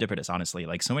serendipitous, honestly.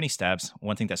 Like, so many steps.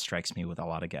 One thing that strikes me with a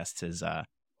lot of guests is,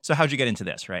 so how'd you get into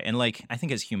this, right? And like, I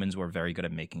think as humans, we're very good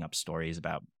at making up stories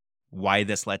about why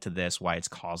this led to this, why it's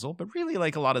causal. But really,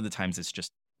 like, a lot of the times it's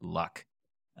just luck.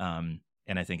 And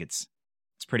I think it's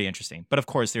pretty interesting. But of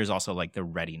course, there's also like the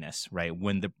readiness, right?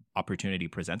 When the opportunity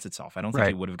presents itself. I don't think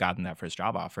you would have gotten that first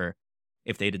job offer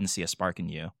if they didn't see a spark in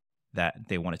you that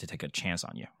they wanted to take a chance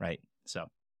on you, right? So.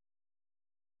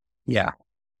 Yeah.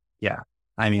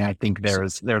 I mean, I think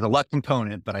there's a luck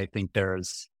component, but I think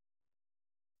there's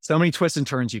so many twists and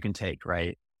turns you can take,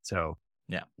 right? So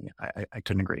yeah, I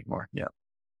couldn't agree more. Yeah.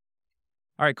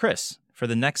 All right, Chris, for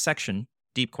the next section,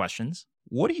 deep questions.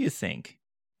 What do you think,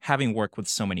 having worked with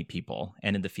so many people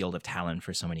and in the field of talent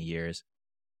for so many years,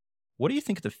 what do you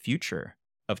think of the future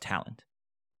of talent?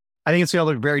 I think it's going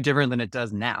to look very different than it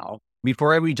does now.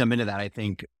 Before we jump into that, I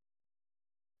think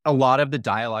a lot of the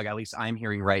dialogue, at least I'm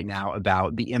hearing right now,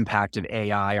 about the impact of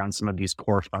AI on some of these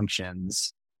core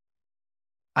functions,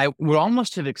 I would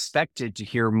almost have expected to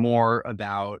hear more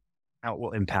about how it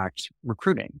will impact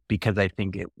recruiting, because I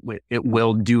think it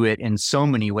will do it in so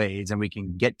many ways, and we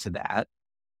can get to that.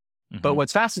 Mm-hmm. But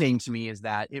what's fascinating to me is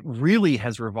that it really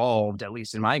has revolved, at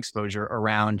least in my exposure,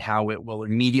 around how it will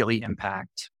immediately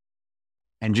impact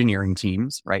engineering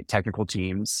teams, right? Technical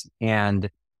teams and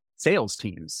sales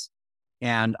teams.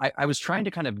 And I was trying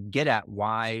to kind of get at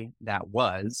why that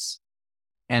was.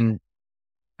 And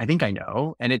I think I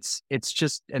know. And it's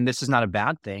just, and this is not a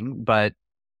bad thing, but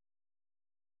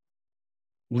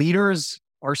leaders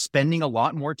are spending a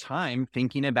lot more time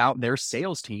thinking about their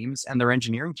sales teams and their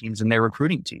engineering teams and their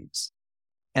recruiting teams.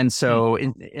 And so,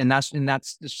 and that's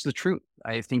just the truth.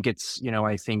 I think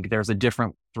I think there's a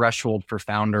different threshold for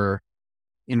founder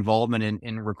involvement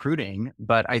in recruiting.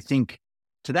 But I think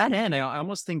to that end, I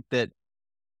almost think that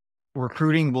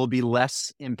recruiting will be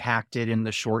less impacted in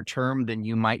the short term than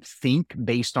you might think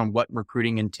based on what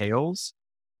recruiting entails,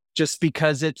 just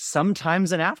because it's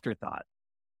sometimes an afterthought.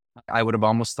 I would have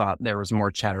almost thought there was more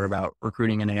chatter about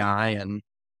recruiting and AI, and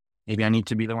maybe I need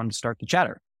to be the one to start the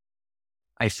chatter.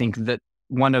 I think that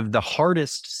one of the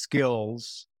hardest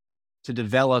skills to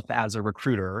develop as a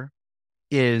recruiter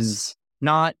is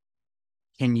not,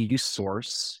 can you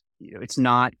source? It's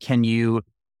not, can you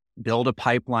build a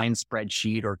pipeline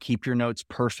spreadsheet or keep your notes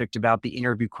perfect about the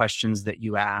interview questions that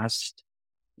you asked?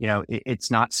 It's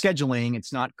not scheduling.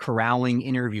 It's not corralling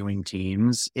interviewing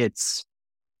teams. It's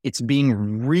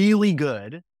being really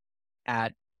good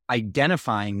at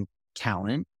identifying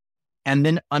talent and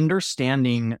then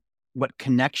understanding what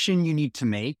connection you need to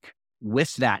make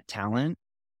with that talent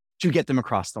to get them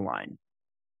across the line.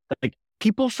 Like,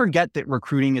 people forget that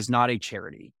recruiting is not a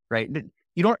charity, right? That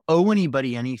you don't owe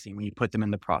anybody anything when you put them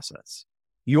in the process.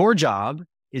 Your job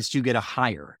is to get a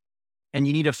hire, and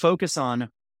you need to focus on,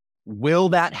 will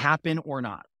that happen or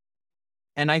not?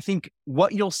 And I think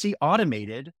what you'll see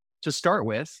automated to start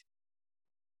with,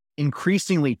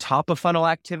 increasingly top of funnel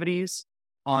activities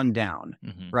on down,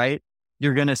 right?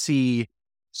 You're going to see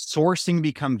sourcing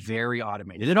become very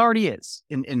automated. It already is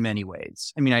in many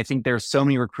ways. I mean, I think there's so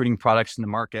many recruiting products in the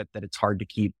market that it's hard to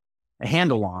keep a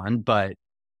handle on, but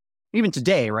even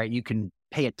today, right, you can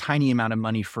pay a tiny amount of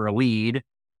money for a lead,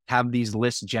 have these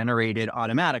lists generated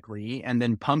automatically, and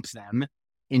then pump them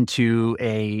into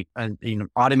a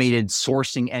automated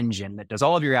sourcing engine that does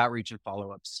all of your outreach and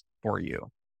follow-ups for you.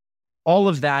 All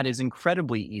of that is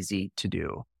incredibly easy to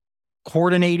do.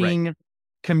 Coordinating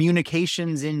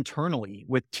communications internally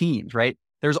with teams, right?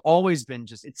 There's always been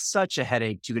it's such a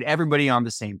headache to get everybody on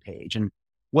the same page. And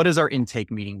what does our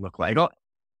intake meeting look like?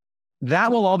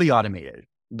 That will all be automated.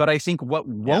 But I think what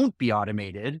won't be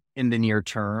automated in the near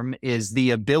term is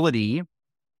the ability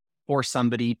for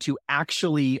somebody to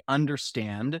actually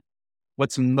understand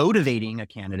what's motivating a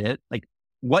candidate. Like,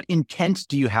 what intent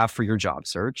do you have for your job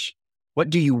search? What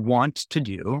do you want to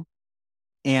do?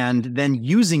 And then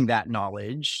using that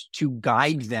knowledge to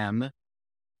guide them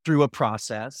through a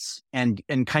process and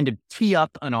kind of tee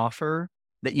up an offer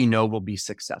that you know will be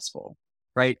successful,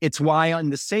 right? It's why on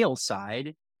the sales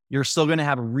side, you're still going to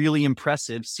have really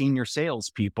impressive senior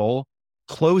salespeople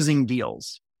closing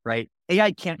deals, right?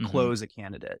 AI can't close a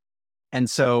candidate. And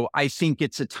so I think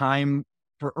it's a time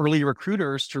for early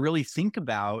recruiters to really think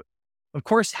about, of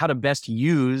course, how to best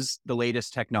use the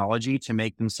latest technology to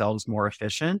make themselves more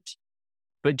efficient.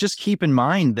 But just keep in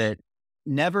mind that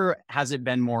never has it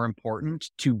been more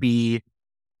important to be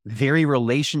very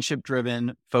relationship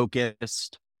driven,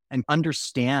 focused, and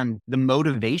understand the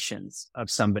motivations of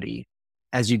somebody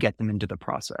as you get them into the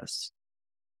process.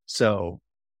 So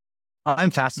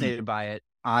I'm fascinated by it.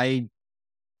 I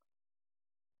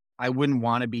wouldn't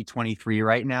want to be 23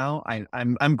 right now.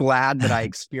 I'm glad that I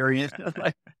experienced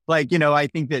I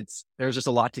think there's just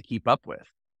a lot to keep up with.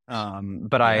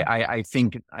 But I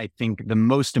think the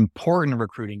most important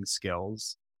recruiting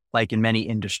skills, like in many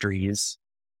industries,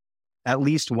 at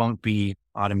least won't be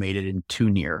automated in too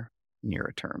near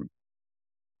a term.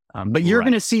 But you're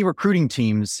going to see recruiting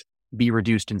teams be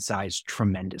reduced in size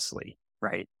tremendously,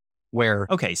 right?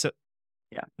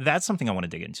 That's something I want to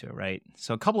dig into, right?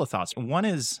 So a couple of thoughts. One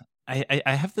is I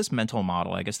have this mental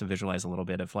model, I guess, to visualize a little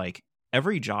bit of like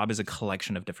every job is a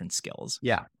collection of different skills.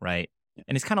 Yeah. Right.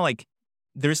 And it's kind of like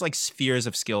there's like spheres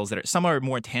of skills that some are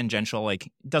more tangential. Like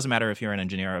it doesn't matter if you're an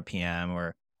engineer or a PM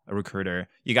or a recruiter.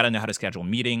 You got to know how to schedule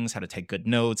meetings, how to take good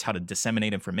notes, how to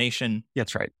disseminate information.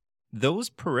 That's right. Those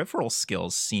peripheral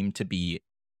skills seem to be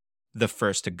the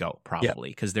first to go,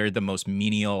 probably, because they're the most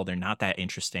menial. They're not that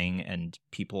interesting, and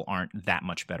people aren't that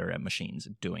much better at machines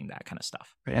doing that kind of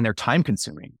stuff. And they're time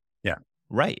consuming. Yeah.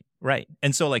 Right.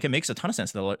 And so like it makes a ton of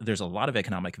sense that there's a lot of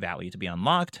economic value to be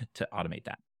unlocked to automate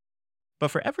that. But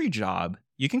for every job,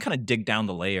 you can kind of dig down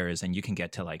the layers and you can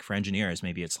get to like, for engineers,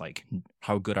 maybe it's like,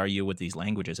 how good are you with these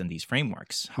languages and these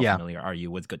frameworks? How familiar are you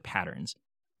with good patterns?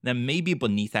 Then maybe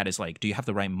beneath that is like, do you have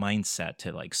the right mindset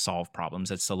to like solve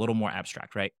problems? It's a little more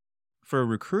abstract, right? For a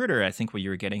recruiter, I think what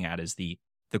you're getting at is the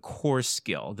core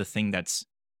skill, the thing that's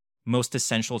most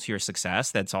essential to your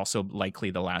success, that's also likely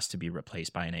the last to be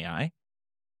replaced by an AI,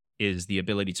 is the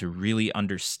ability to really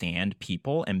understand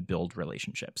people and build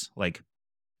relationships. Like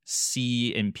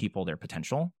see in people their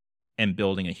potential and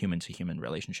building a human-to-human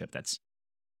relationship that's,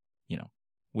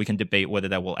 we can debate whether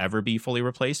that will ever be fully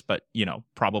replaced, but,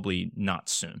 probably not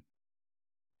soon.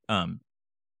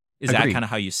 Is that kind of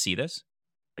how you see this?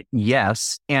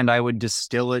 Yes. And I would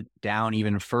distill it down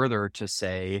even further to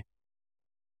say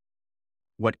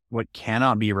what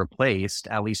cannot be replaced,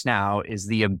 at least now, is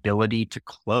the ability to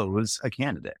close a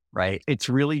candidate, right? It's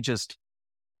really just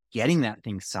getting that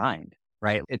thing signed,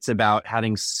 right? It's about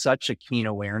having such a keen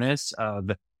awareness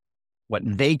of what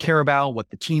they care about,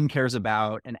 what the team cares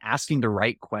about, and asking the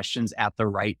right questions at the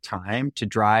right time to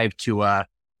drive to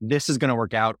this is going to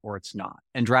work out or it's not,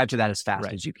 and drive to that as fast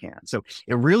as you can. So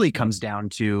it really comes down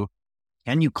to,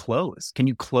 can you close? Can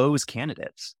you close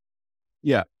candidates?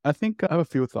 Yeah, I think I have a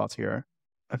few thoughts here.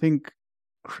 I think,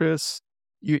 Chris,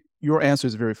 your answer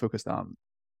is very focused on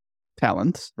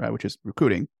talent, right, which is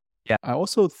recruiting. Yeah. I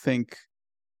also think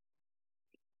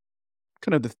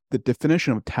kind of the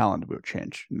definition of talent will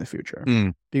change in the future.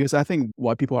 Because I think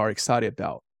what people are excited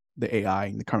about the AI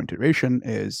in the current iteration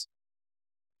is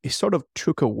it sort of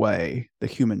took away the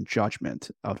human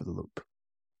judgment out of the loop.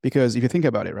 Because if you think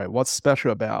about it, right, what's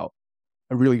special about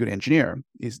a really good engineer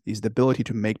is the ability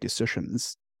to make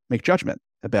decisions, make judgment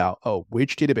about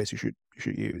which database you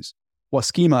should use, what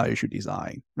schema you should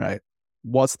design, right?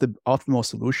 What's the optimal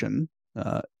solution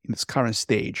in this current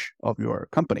stage of your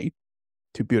company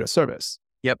to build a service.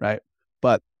 Yep. Right.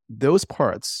 But those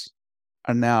parts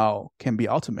are now can be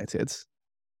automated,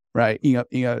 right? In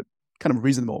a kind of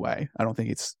reasonable way. I don't think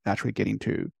it's actually getting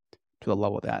to the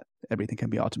level that everything can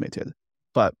be automated.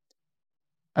 But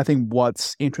I think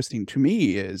what's interesting to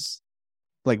me is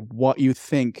like what you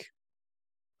think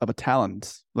of a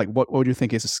talent, like what do you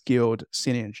think is a skilled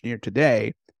senior engineer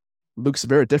today looks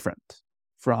very different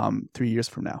from 3 years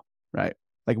from now, right?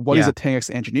 Like what is a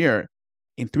 10x engineer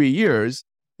in 3 years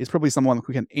is probably someone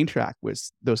who can interact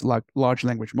with those large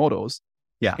language models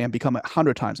and become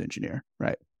 100 times engineer,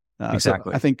 right?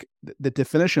 Exactly. So I think the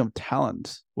definition of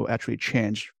talent will actually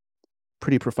change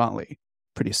pretty profoundly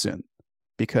pretty soon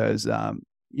because,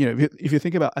 if you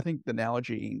think about, I think the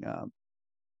analogy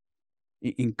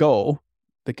in Go,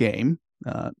 the game,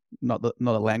 not the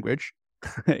language,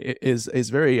 is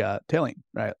very telling,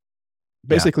 right?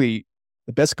 Basically,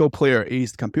 the best Go player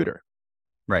is the computer,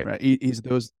 right? Is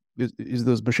those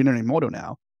machine learning model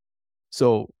now.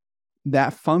 So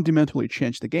that fundamentally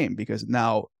changed the game because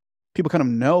now people kind of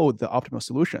know the optimal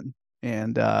solution,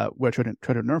 and we're trying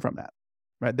to learn from that,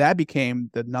 right? That became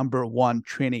the number one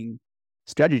training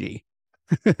strategy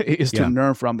is to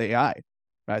learn from the AI,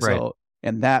 right? So,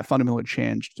 and that fundamentally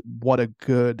changed what a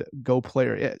good Go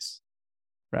player is,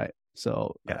 right?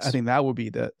 So I think that would be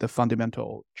the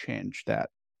fundamental change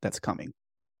that's coming.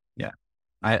 Yeah,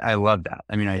 I love that.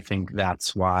 I mean, I think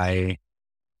that's why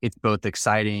it's both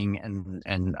exciting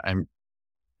and I'm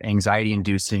anxiety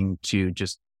inducing to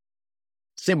just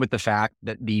sit with the fact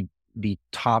that the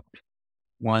top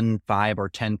 1, 5, or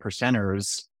 10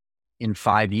 percenters in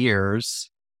 5 years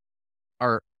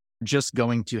are just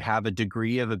going to have a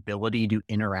degree of ability to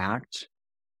interact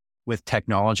with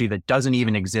technology that doesn't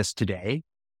even exist today,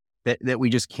 that we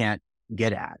just can't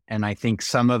get at. And I think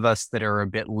some of us that are a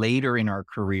bit later in our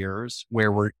careers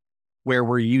where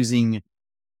we're using,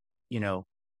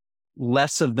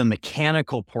 less of the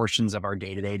mechanical portions of our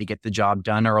day-to-day to get the job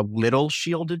done are a little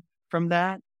shielded from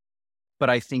that. But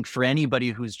I think for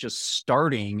anybody who's just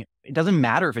starting, it doesn't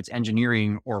matter if it's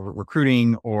engineering or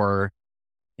recruiting or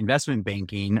investment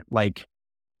banking, like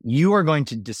you are going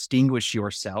to distinguish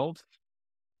yourself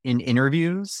in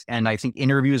interviews. And I think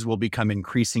interviews will become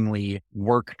increasingly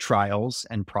work trials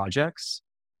and projects.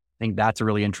 I think that's a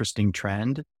really interesting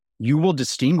trend. You will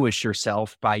distinguish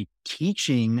yourself by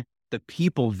teaching the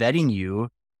people vetting you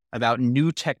about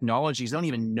new technologies they don't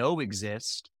even know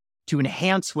exist to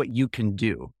enhance what you can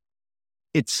do.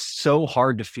 It's so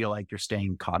hard to feel like you're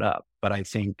staying caught up, but I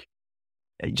think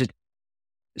just,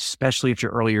 especially if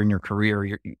you're earlier in your career,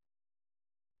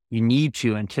 you need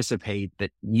to anticipate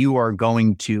that you are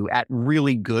going to, at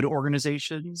really good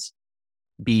organizations,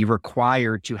 be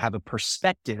required to have a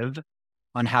perspective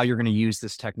on how you're going to use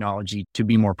this technology to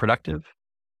be more productive,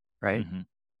 right? Mm-hmm.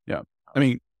 Yeah. I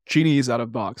mean, genie is out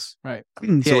of box, right?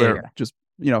 So just,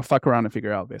 fuck around and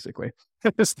figure out, basically,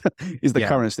 is the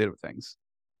current state of things.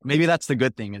 Maybe that's the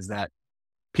good thing, is that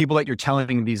people that you're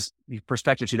telling these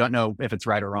perspectives, you don't know if it's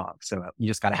right or wrong. So you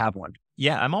just got to have one.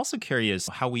 Yeah. I'm also curious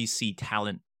how we see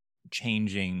talent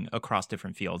changing across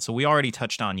different fields. So we already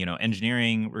touched on,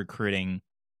 engineering, recruiting.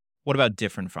 What about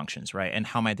different functions, right? And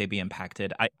how might they be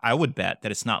impacted? I would bet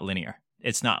that it's not linear.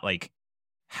 It's not like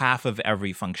half of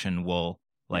every function will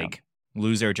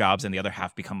lose their jobs and the other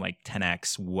half become like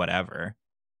 10x whatever.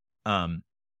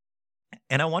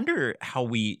 And I wonder how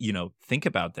we, think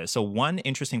about this. So one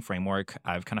interesting framework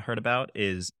I've kind of heard about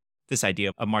is this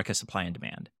idea of market supply and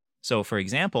demand. So for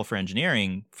example, for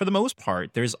engineering, for the most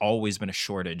part, there's always been a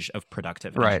shortage of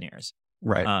productive engineers.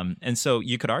 Right. And so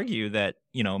you could argue that,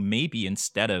 maybe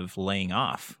instead of laying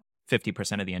off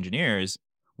 50% of the engineers,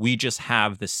 we just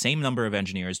have the same number of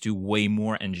engineers do way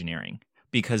more engineering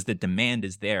because the demand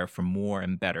is there for more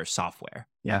and better software.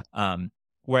 Yeah.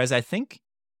 Whereas I think,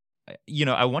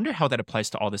 I wonder how that applies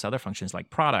to all these other functions like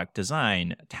product,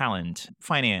 design, talent,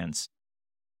 finance.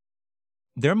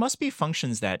 There must be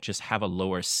functions that just have a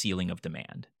lower ceiling of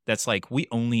demand. That's like, we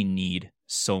only need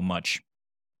so much,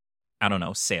 I don't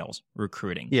know, sales,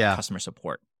 recruiting, customer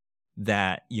support.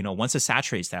 That, once it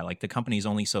saturates that, like the company's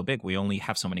only so big, we only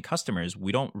have so many customers,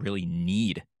 we don't really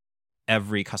need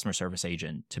every customer service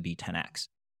agent to be 10x.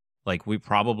 Like we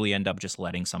probably end up just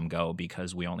letting some go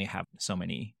because we only have so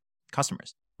many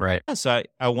customers. Right. So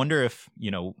I wonder if,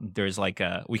 there's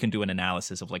we can do an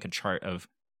analysis of like a chart of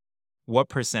what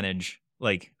percentage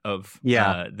of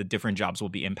the different jobs will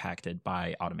be impacted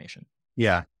by automation.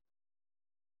 Yeah.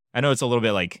 I know it's a little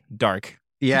bit dark,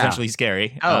 Yeah. potentially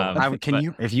scary. Can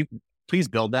you, if you please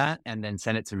build that and then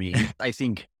send it to me? I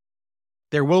think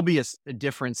there will be a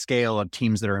different scale of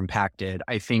teams that are impacted.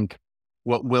 I think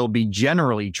what will be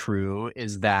generally true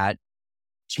is that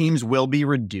teams will be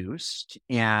reduced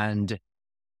and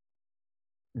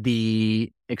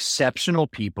the exceptional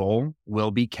people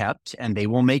will be kept and they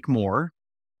will make more.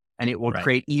 And it will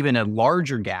create even a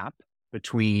larger gap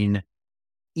between,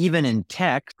 even in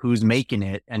tech, who's making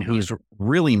it and who's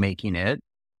really making it.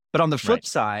 But on the flip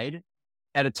side,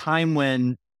 at a time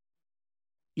when,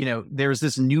 there's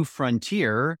this new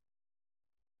frontier,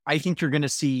 I think you're going to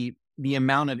see the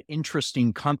amount of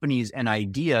interesting companies and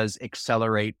ideas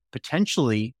accelerate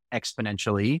potentially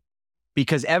exponentially,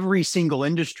 because every single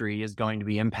industry is going to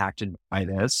be impacted by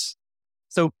this.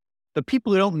 So the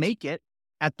people who don't make it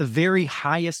at the very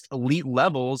highest elite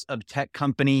levels of tech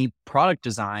company product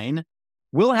design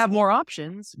will have more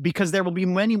options because there will be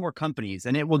many more companies,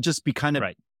 and it will just be kind of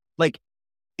like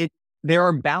it. There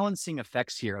are balancing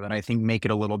effects here that I think make it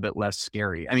a little bit less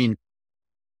scary. I mean,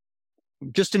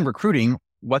 just in recruiting,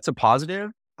 what's a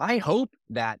positive? I hope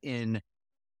that in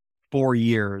 4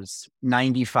 years,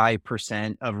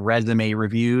 95% of resume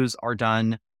reviews are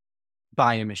done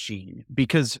by a machine,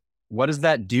 because what does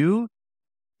that do?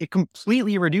 It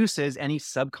completely reduces any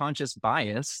subconscious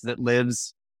bias that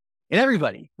lives in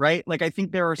everybody, right? Like, I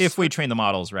think there are, if we train the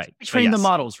models right, the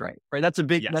models right? That's a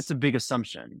big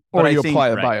assumption. Or but you I think, apply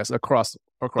a bias across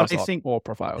all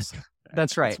profiles.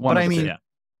 That's right. But I mean,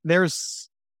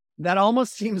 that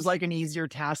almost seems like an easier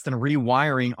task than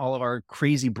rewiring all of our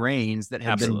crazy brains that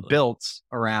have been built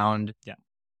around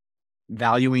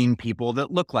valuing people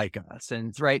that look like us.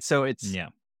 And so it's a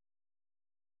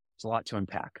lot to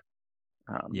unpack.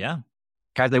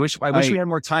 Guys, I wish we had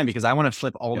more time, because I want to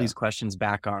flip all these questions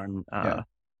back on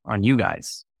you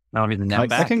guys. That'll be the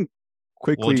next. I can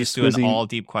quickly. We'll just do an all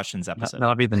deep questions episode.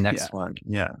 That'll be the next one.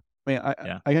 Yeah. I mean,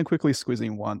 I can quickly squeeze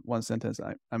in one sentence.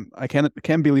 I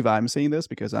can't believe I'm saying this,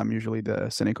 because I'm usually the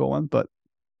cynical one, but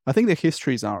I think the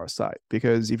history is on our side,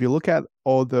 because if you look at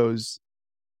all those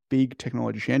big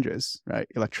technology changes, right?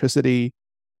 Electricity,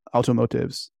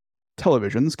 automotives,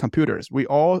 televisions, computers, we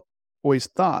all always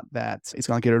thought that it's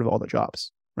going to get rid of all the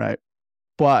jobs, right?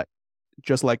 But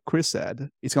just like Chris said,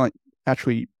 it's going to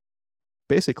actually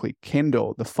basically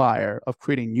kindle the fire of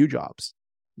creating new jobs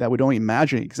that we don't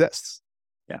imagine exists.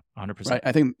 Yeah, 100%. Right.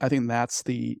 I think that's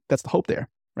the hope there,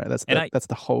 right? That's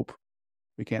the hope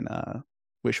we can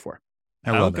wish for.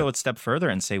 I would go a step further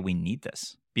and say we need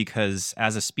this, because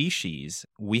as a species,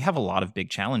 we have a lot of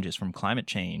big challenges, from climate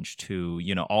change to,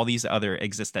 all these other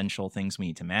existential things we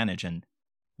need to manage, and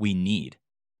we need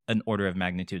an order of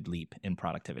magnitude leap in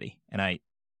productivity. And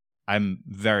I'm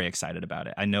very excited about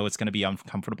it. I know it's going to be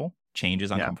uncomfortable. Change is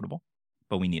uncomfortable,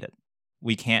 but we need it.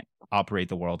 We can't operate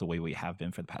the world the way we have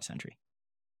been for the past century.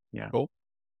 Yeah. Cool.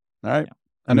 All right.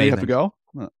 I know you have to go.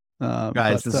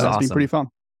 Guys, this is awesome. It's been pretty fun.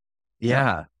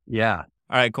 Yeah. All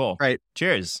right, cool. Right.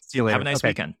 Cheers. See you later. Have a nice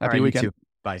weekend. Happy weekend. You too.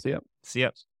 Bye. See ya. See ya.